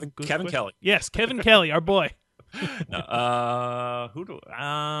 That is Kevin a good Kevin question. Kelly. Yes, Kevin Kelly, our boy. No, who do?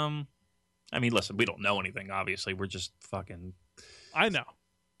 I mean, listen, we don't know anything. Obviously, we're just fucking. I know.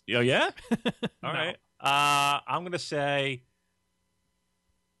 Oh yeah. No. All right. I'm gonna say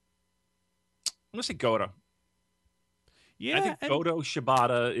Goto. Yeah, I think Goto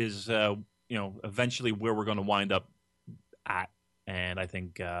Shibata is, eventually where we're going to wind up at, and I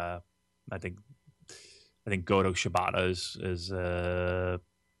think Goto Shibata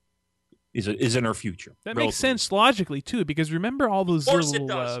is in our future. that makes sense logically too, because remember all those Of course little it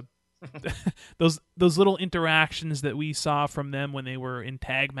does. those little interactions that we saw from them when they were in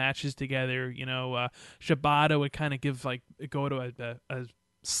tag matches together. Shibata would kind of give Goto a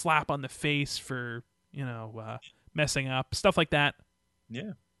slap on the face for messing up, stuff like that.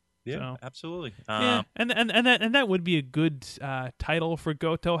 Yeah, So, absolutely. Yeah, and that would be a good title for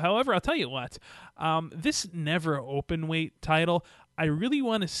Goto. However, I'll tell you what, this Never Openweight title, I really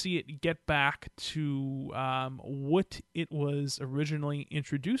want to see it get back to what it was originally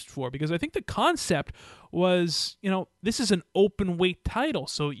introduced for, because I think the concept was, this is an open weight title,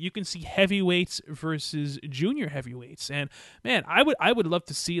 so you can see heavyweights versus junior heavyweights, and man, I would love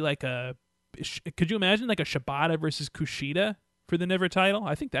to see could you imagine a Shibata versus Kushida for the Never title?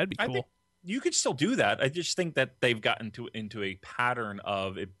 I think that'd be cool. I think you could still do that. I just think that they've gotten into a pattern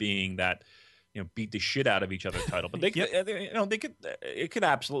of it being that beat the shit out of each other title. But they could, it could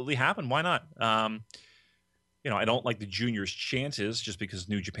absolutely happen. Why not? I don't like the juniors' chances just because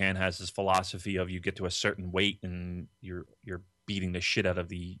New Japan has this philosophy of you get to a certain weight and you're beating the shit out of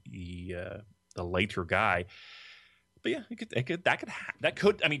the later guy. But yeah, that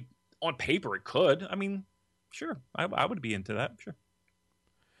could. I mean, on paper, it could. I mean, sure, I would be into that. Sure.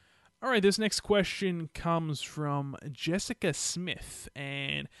 All right, this next question comes from Jessica Smith,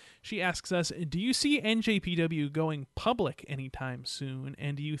 and she asks us, do you see NJPW going public anytime soon,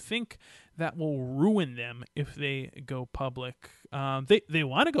 and do you think that will ruin them if they go public? They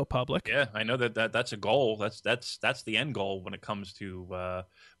want to go public. Yeah, I know that's a goal. That's the end goal when it comes to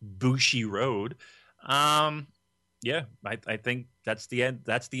Bushi Road. Yeah, I think that's the end.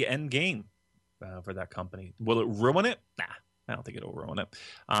 That's the end game for that company. Will it ruin it? Nah. I don't think it'll ruin it.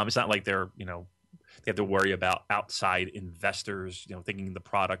 It's not like they have to worry about outside investors, thinking the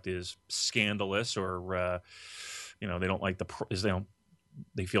product is scandalous or, they don't like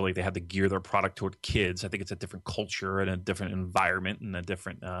they feel like they have to gear their product toward kids. I think it's a different culture and a different environment and a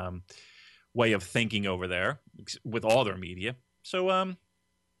different way of thinking over there with all their media. So,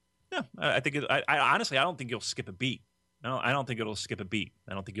 yeah, I think I honestly, I don't think you'll skip a beat. No, I don't think it'll skip a beat.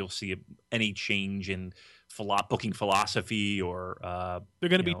 I don't think you'll see any change in booking philosophy or they're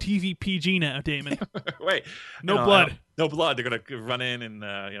going to be TV PG now, Damon. Right. No blood. No blood. They're going to run in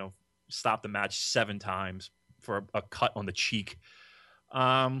and stop the match 7 times for a cut on the cheek.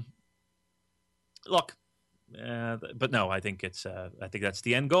 Look, but no, I think that's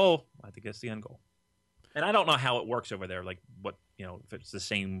the end goal. I think that's the end goal. And I don't know how it works over there. Like what if it's the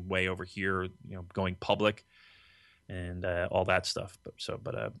same way over here, going public. And all that stuff, but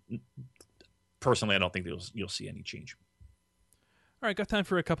personally, I don't think you'll see any change. All right, got time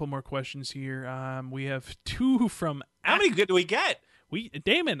for a couple more questions here. We have 2 from. How many good do we get?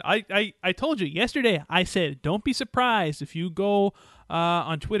 Damon, I told you yesterday. I said don't be surprised if you go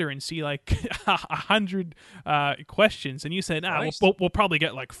on Twitter and see 100 questions, and you said, we'll probably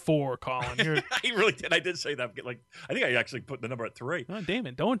get 4. Colin, I really did. I did say that. I think I actually put the number at 3. Oh,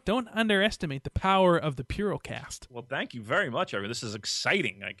 Damon, don't underestimate the power of the Purocast. Well, thank you very much. I mean, this is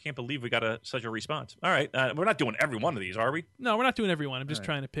exciting. I can't believe we got such a response. All right, we're not doing every one of these, are we? No, we're not doing every one. I'm just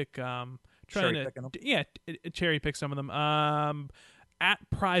trying to pick. Cherry pick some of them. At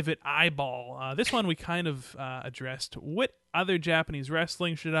Private Eyeball. This one we kind of addressed. What other Japanese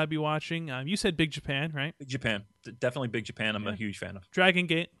wrestling should I be watching? You said Big Japan, right? Big Japan. Definitely Big Japan. I'm a huge fan of. Dragon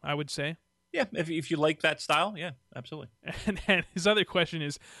Gate, I would say. Yeah, if you like that style, yeah, absolutely. And his other question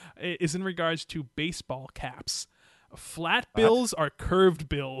is in regards to baseball caps. Flat bills or curved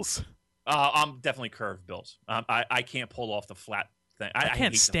bills? I'm definitely curved bills. I can't pull off the flat thing. I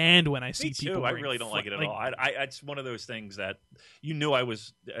can't stand when I see people. I really don't like it at all. It's one of those things that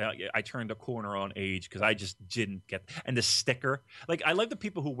I turned a corner on age because I just didn't get. And the sticker, I like the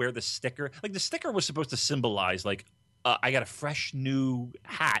people who wear the sticker. The sticker was supposed to symbolize I got a fresh new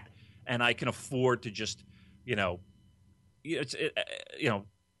hat, and I can afford to just, you know, it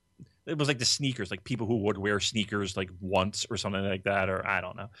was like the sneakers, like people who would wear sneakers like once or something like that, or I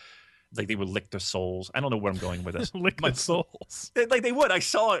don't know. Like they would lick their soles. I don't know where I'm going with this. Lick the soles. Like they would. I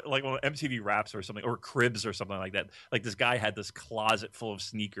saw it like on MTV Raps or something, or Cribs or something like that. Like this guy had this closet full of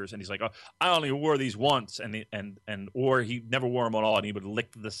sneakers, and he's like, "Oh, I only wore these once," or he never wore them at all, and he would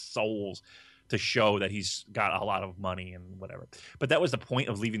lick the soles to show that he's got a lot of money and whatever. But that was the point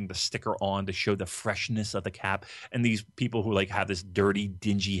of leaving the sticker on, to show the freshness of the cap. And these people who like have this dirty,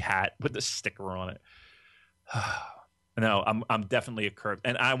 dingy hat with the sticker on it. No, I'm definitely a curb,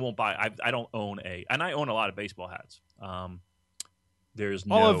 and I won't buy. I don't own and I own a lot of baseball hats. There's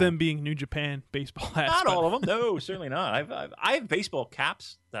all of them being New Japan baseball hats. Not all of them. No, certainly not. I have baseball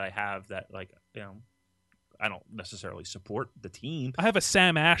caps that I have that, like, you know, I don't necessarily support the team. I have a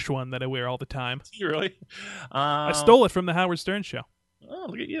Sam Ash one that I wear all the time. You really? I stole it from the Howard Stern show. Oh,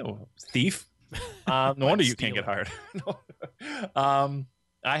 look at you, thief! No wonder you can't get hired.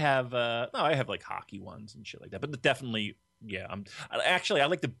 I have I have like hockey ones and shit like that. But definitely, yeah. I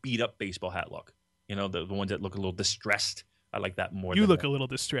like the beat up baseball hat look. You know, the ones that look a little distressed. I like that more. You look a little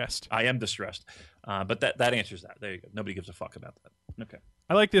distressed. I am distressed. But that answers that. There you go. Nobody gives a fuck about that. Okay.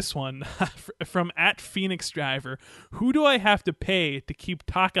 I like this one from @PhoenixDriver. Who do I have to pay to keep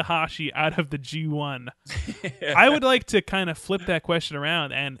Takahashi out of the G1? I would like to kind of flip that question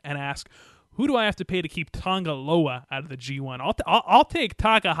around and ask, who do I have to pay to keep Tonga Loa out of the G1? I'll take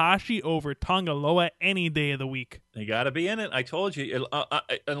Takahashi over Tonga Loa any day of the week. You got to be in it. I told you,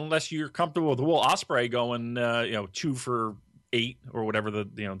 unless you're comfortable with Will Ospreay going, 2 for 8 or whatever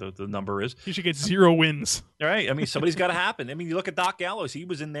the number is. You should get 0 wins. All right. I mean, somebody's got to happen. I mean, you look at Doc Gallows. He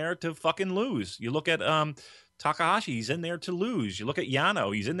was in there to fucking lose. You look at Takahashi. He's in there to lose. You look at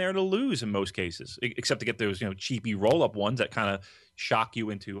Yano. He's in there to lose in most cases, except to get those cheapy roll up ones that kind of shock you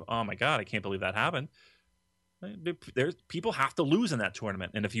into, oh my God, I can't believe that happened. There's people have to lose in that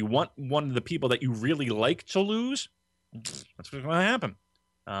tournament, and if you want one of the people that you really like to lose, that's what's going to happen.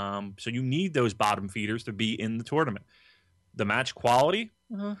 So you need those bottom feeders to be in the tournament. The match quality,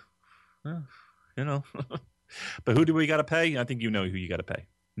 but who do we got to pay? I think you know who you got to pay.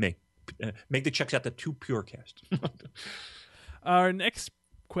 Me. Make the checks out to 2 Purecast. Our next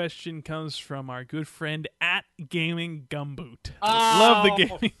question comes from our good friend @Gaming Gumboot. Oh, love the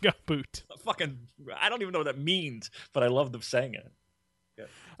Gaming Gumboot. I don't even know what that means, but I love them saying it. Yeah.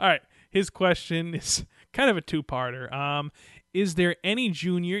 All right, his question is kind of a 2-parter. Is there any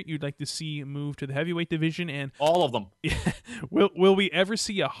junior you'd like to see move to the heavyweight division? And all of them. will we ever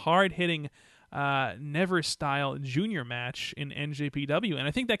see a hard-hitting never-style junior match in NJPW? And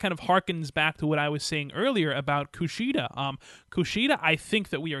I think that kind of harkens back to what I was saying earlier about Kushida. Kushida, I think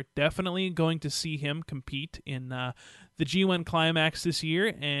that we are definitely going to see him compete in the G1 Climax this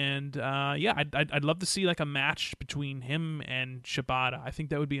year. And I'd love to see like a match between him and Shibata. I think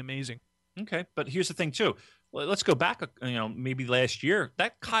that would be amazing. Okay, but here's the thing too. Let's go back, maybe last year.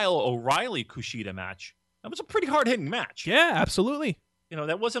 That Kyle O'Reilly Kushida match, that was a pretty hard-hitting match. Yeah, absolutely.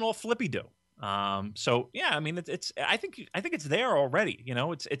 That wasn't all flippy-do. So yeah, I mean, it's. I think it's there already.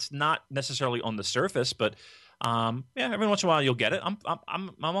 It's not necessarily on the surface, but every once in a while you'll get it. I'm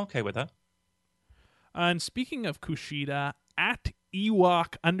okay with that. And speaking of Kushida,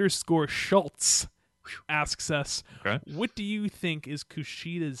 @Ewok_Schultz asks us, okay, what do you think is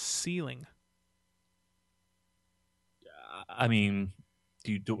Kushida's ceiling? I mean,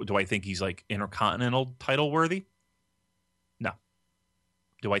 do I think he's like Intercontinental title worthy? No.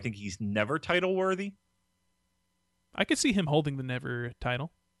 Do I think he's never title worthy? I could see him holding the never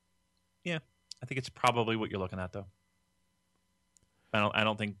title. Yeah, I think it's probably what you're looking at, though. I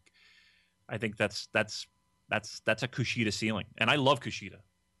don't think. I think that's a Kushida ceiling, and I love Kushida.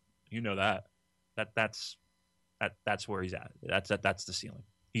 You know that. That's where he's at. That's the ceiling.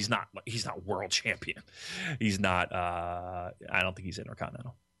 He's not world champion. He's not. I don't think he's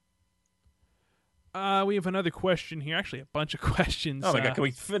Intercontinental. We have another question here. Actually, a bunch of questions. Oh my God! Can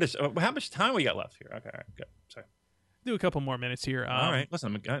we finish? How much time we got left here? Okay, all right, good. Sorry. Do a couple more minutes here. All right.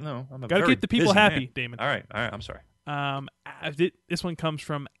 Listen, I'm gotta keep the people happy, man. Damon. All right. I'm sorry. This one comes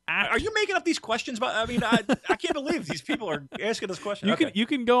from. Are you making up these questions? I can't believe these people are asking this question. You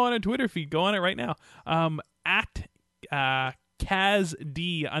can go on a Twitter feed. Go on it right now.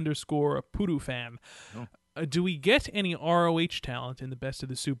 @KazD_Puru-fan. Oh. Do we get any ROH talent in the Best of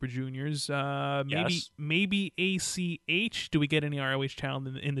the Super Juniors? Yes. Maybe ACH. Do we get any ROH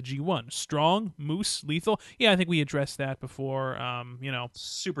talent in the G1? Strong, Moose, Lethal. Yeah, I think we addressed that before.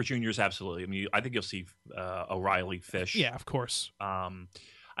 Super Juniors, absolutely. I mean, I think you'll see O'Reilly, Fish. Yeah, of course. I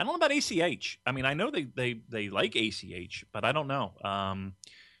I don't know about ACH. I mean, I know they like ACH, but I don't know. I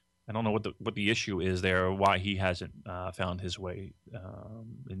don't know what the issue is there, or why he hasn't found his way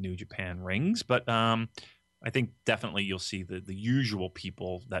in New Japan rings. But I think definitely you'll see the usual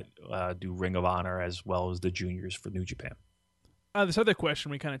people that do Ring of Honor as well as the juniors for New Japan. This other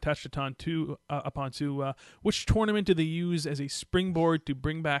question we kind of touched upon too. Which tournament do they use as a springboard to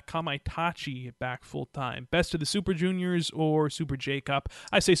bring back Kamaitachi back full time? Best of the Super Juniors or Super J Cup?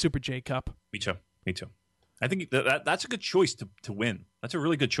 I say Super J Cup. Me too. I think that's a good choice to win. That's a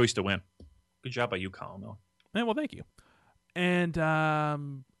really good choice to win. Good job by you, Colin. Yeah, well, thank you. And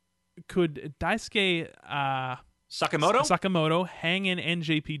could Daisuke Sakamoto hang in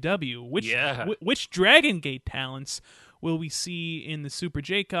NJPW? Which Dragon Gate talents will we see in the Super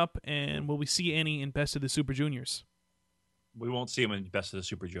J Cup, and will we see any in Best of the Super Juniors? We won't see him in Best of the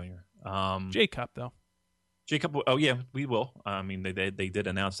Super Junior. J Cup, though. J Cup, oh yeah, we will. I mean, they did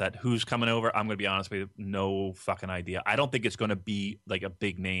announce that. Who's coming over? I'm going to be honest with you, no fucking idea. I don't think it's going to be like a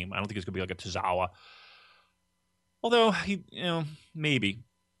big name. I don't think it's going to be like a Tozawa. Although, maybe.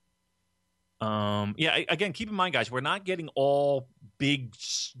 Again, keep in mind, guys, we're not getting all big,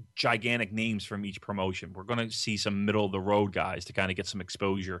 gigantic names from each promotion. We're going to see some middle-of-the-road guys to kind of get some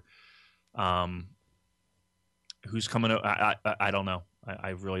exposure. Who's coming over? I don't know. I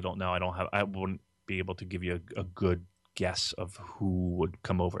really don't know. I wouldn't be able to give you a good guess of who would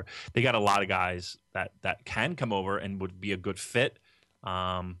come over. They got a lot of guys that can come over and would be a good fit,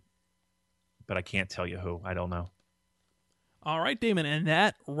 but I can't tell you who. I don't know. All right, Damon, and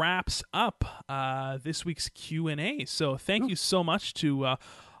that wraps up this week's Q&A. So thank you so much to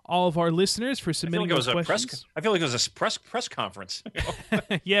all of our listeners for submitting those questions. I feel like it was a press conference.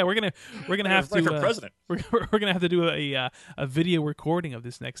 Yeah, we're gonna have to. For president. We're gonna have to do a video recording of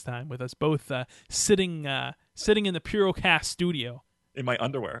this next time with us both sitting in the Purocast studio in my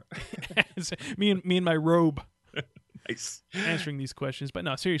underwear. me and my robe. Nice. Answering these questions. But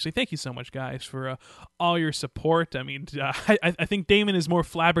no, seriously, thank you so much, guys, for all your support. I mean, I think Damon is more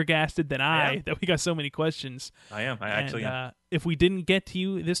flabbergasted than I that we got so many questions. I am. I actually am. If we didn't get to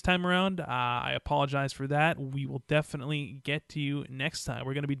you this time around, I apologize for that. We will definitely get to you next time.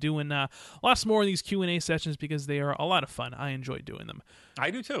 We're going to be doing lots more of these Q&A sessions because they are a lot of fun. I enjoy doing them. I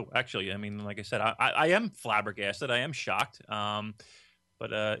do too, actually. I mean, like I said, I am flabbergasted. I am shocked.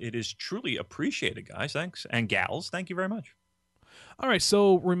 But it is truly appreciated, guys. Thanks. And gals, thank you very much. All right,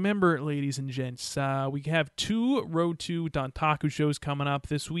 so remember, ladies and gents, we have 2 Road to Dontaku shows coming up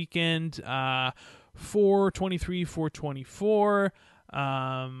this weekend. 423, 424.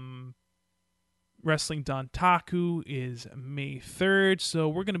 Wrestling Dontaku is May 3rd, so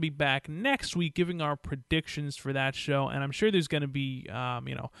we're going to be back next week giving our predictions for that show, and I'm sure there's going to be,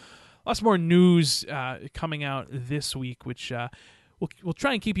 lots more news coming out this week, which... We'll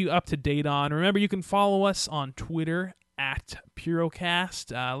try and keep you up to date on. Remember, you can follow us on Twitter at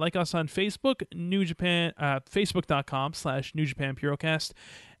Purocast. Like us on Facebook, New Japan, Facebook.com/New Japan Purocast.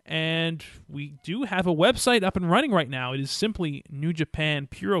 And we do have a website up and running right now. It is simply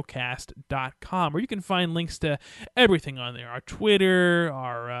NewJapanPurocast.com, where you can find links to everything on there. Our Twitter,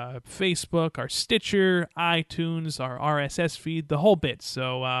 our Facebook, our Stitcher, iTunes, our RSS feed, the whole bit.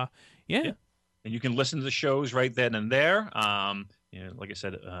 So, yeah. And you can listen to the shows right then and there. Like I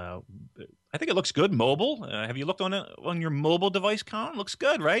said, I think it looks good mobile. Have you looked on your mobile device, Colin? Looks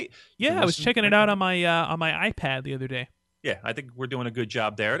good, right? Yeah, I was checking it out on my iPad the other day. Yeah, I think we're doing a good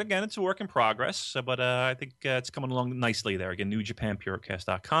job there. And again, it's a work in progress, but I think it's coming along nicely there. Again,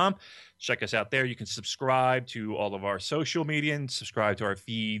 NewJapanPurocast.com. Check us out there. You can subscribe to all of our social media and subscribe to our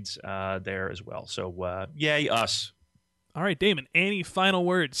feeds there as well. So, yay, us. All right, Damon, any final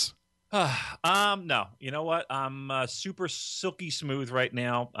words? No. You know what? I'm super silky smooth right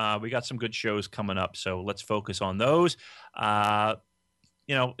now. We got some good shows coming up, so let's focus on those.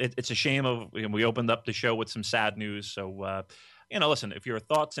 It's a shame we opened up the show with some sad news. So, listen, if you're a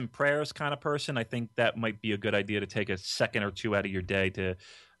thoughts and prayers kind of person, I think that might be a good idea to take a second or two out of your day to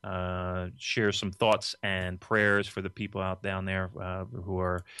share some thoughts and prayers for the people out down there who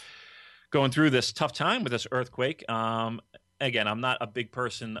are going through this tough time with this earthquake. Again, I'm not a big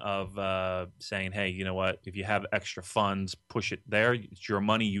person of saying, hey, you know what? If you have extra funds, push it there. It's your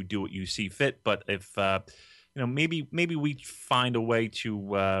money. You do what you see fit. But if, maybe we find a way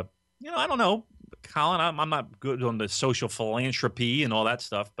to, I don't know, Colin, I'm not good on the social philanthropy and all that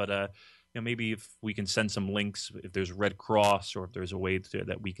stuff. But, maybe if we can send some links, if there's Red Cross or if there's a way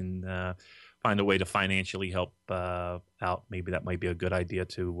that we can find a way to financially help out, maybe that might be a good idea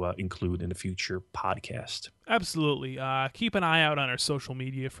to include in a future podcast. Absolutely. Keep an eye out on our social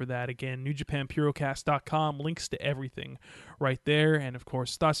media for that. Again, NewJapanPuroCast.com, links to everything right there. And, of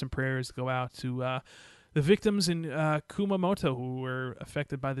course, thoughts and prayers go out to the victims in Kumamoto who were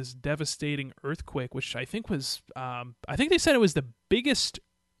affected by this devastating earthquake, which I think was, I think they said it was the biggest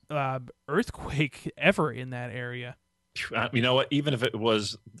earthquake ever in that area. You know what? Even if it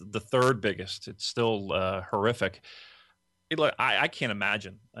was the third biggest, it's still horrific. I can't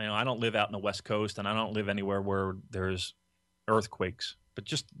imagine. I don't live out in the West Coast, and I don't live anywhere where there's earthquakes. But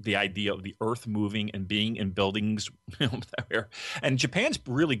just the idea of the earth moving and being in buildings, and Japan's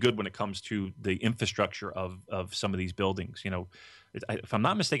really good when it comes to the infrastructure of some of these buildings. If I'm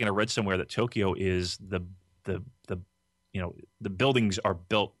not mistaken, I read somewhere that Tokyo is the buildings are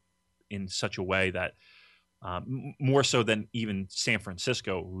built in such a way that. More so than even San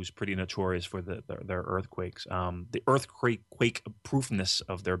Francisco, who's pretty notorious for their earthquakes. The earthquake proofness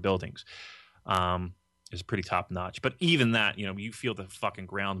of their buildings is pretty top notch. But even that, you feel the fucking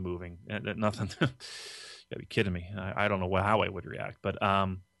ground moving. Nothing. You gotta be kidding me. I don't know how I would react. But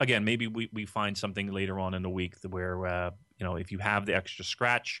again, maybe we find something later on in the week where if you have the extra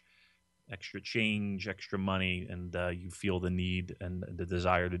scratch, extra change, extra money, and you feel the need and the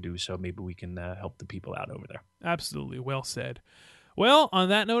desire to do so, maybe we can help the people out over there. Absolutely. Well said. Well, on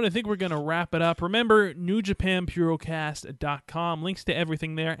that note, I think we're going to wrap it up. Remember, NewJapanPuroCast.com, links to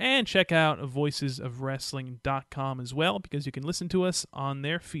everything there, and check out VoicesOfWrestling.com as well, because you can listen to us on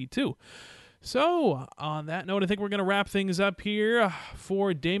their feed too. So, on that note, I think we're going to wrap things up here.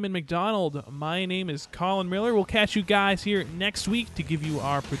 For Damon McDonald, my name is Colin Miller. We'll catch you guys here next week to give you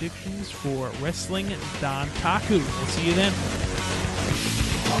our predictions for Wrestling Dontaku. We'll see you then.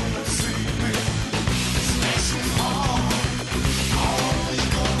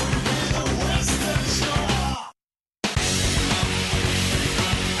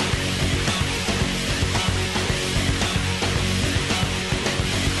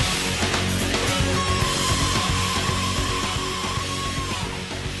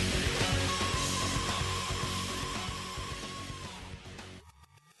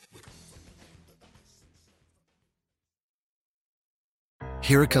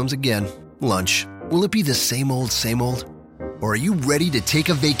 Here it comes again. Lunch. Will it be the same old, same old? Or are you ready to take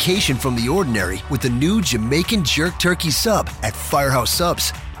a vacation from the ordinary with the new Jamaican Jerk Turkey Sub at Firehouse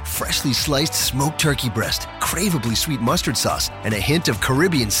Subs? Freshly sliced smoked turkey breast, craveably sweet mustard sauce, and a hint of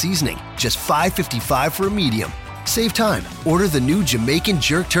Caribbean seasoning. Just $5.55 for a medium. Save time. Order the new Jamaican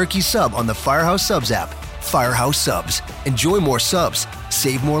Jerk Turkey Sub on the Firehouse Subs app. Firehouse Subs. Enjoy more subs.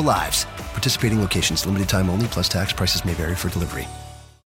 Save more lives. Participating locations. Limited time only, plus tax. Prices may vary for delivery.